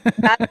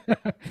 That's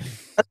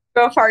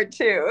go part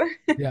two.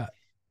 Yeah.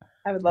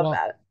 I would love Well,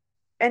 that.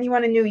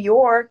 Anyone in New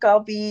York,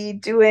 um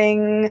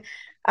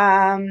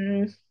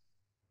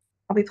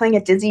I'll be playing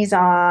at Dizzy's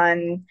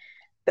on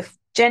the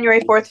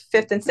January 4th,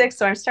 5th, and 6th.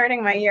 So I'm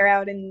starting my year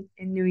out in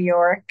New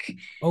York.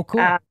 oh,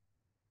 cool. Uh,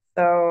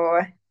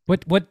 so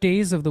What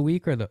days of the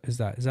week is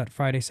that? Is that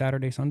Friday,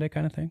 Saturday, Sunday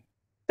kind of thing?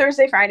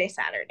 Thursday, Friday,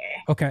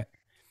 Saturday. Okay.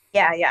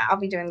 Yeah, yeah. I'll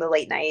be doing the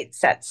late night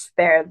sets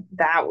there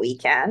that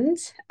weekend.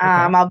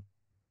 Okay. I'll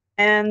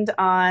end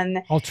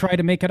on I'll try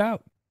to make it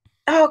out.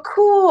 oh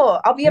cool.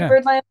 I'll be at Yeah.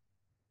 Birdland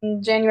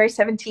on January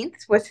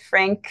 17th with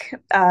Frank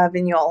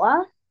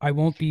Vignola. I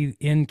won't be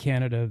in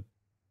Canada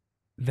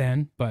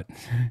then, but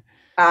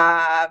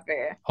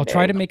Very, I'll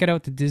try very to cool. make it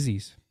out to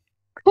Dizzy's.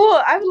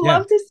 Cool. I would Yeah.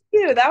 love to see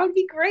you. That would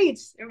be great.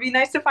 It would be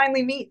nice to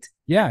finally meet.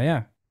 Yeah,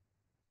 yeah.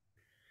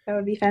 That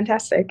would be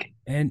fantastic.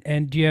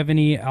 And do you have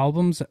any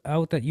albums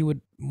out that you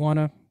would want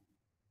to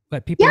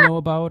let people Yeah, know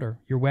about, or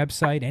your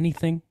website,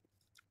 anything?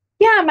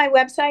 yeah. My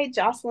website,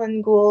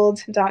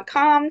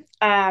 jocelyngould.com.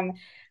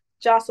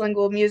 Jocelyn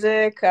Gould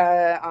Music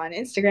on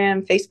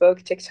Instagram,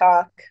 Facebook,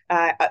 TikTok.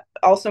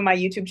 Also, my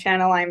YouTube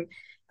channel. I'm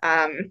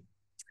um,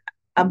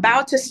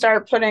 about to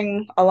start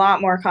putting a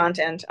lot more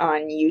content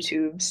on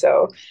YouTube.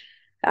 So,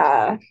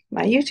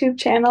 my YouTube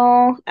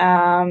channel,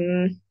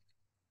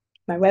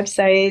 my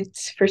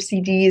website for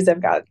CDs.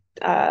 I've got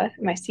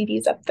my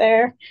CDs up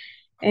there.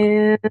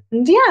 And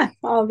yeah,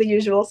 all the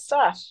usual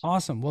stuff.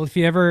 Awesome. Well, if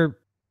you ever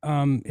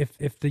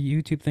if the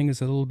YouTube thing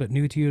is a little bit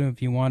new to you, and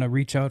if you want to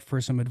reach out for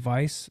some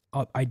advice,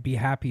 I'd be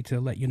happy to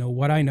let you know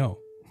what I know.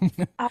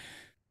 Oh,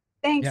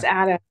 thanks, Yeah.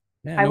 Adam.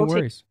 Yeah, I no will take.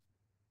 worries.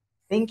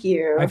 Thank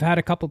I've you. had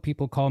a couple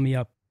people call me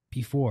up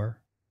before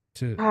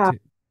to Ah, to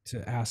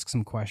to ask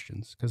some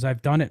questions because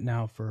I've done it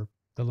now for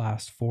the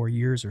last 4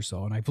 years or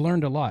so, and I've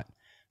learned a lot.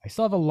 I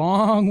still have a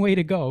long way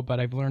to go, but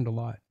I've learned a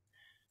lot.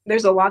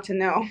 there's a lot to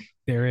know.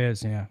 There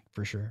is, yeah,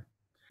 for sure.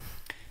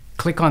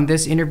 Click on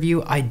this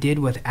interview I did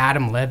with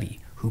Adam Levy,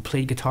 who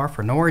played guitar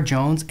for Nora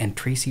Jones and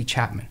Tracy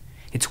Chapman.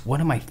 It's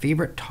one of my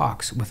favorite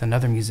talks with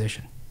another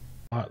musician.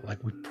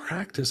 Like we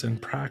practice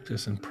and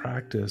practice and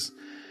practice.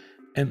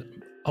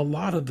 And a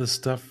lot of the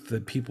stuff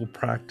that people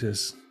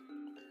practice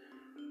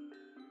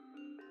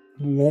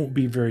won't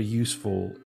be very useful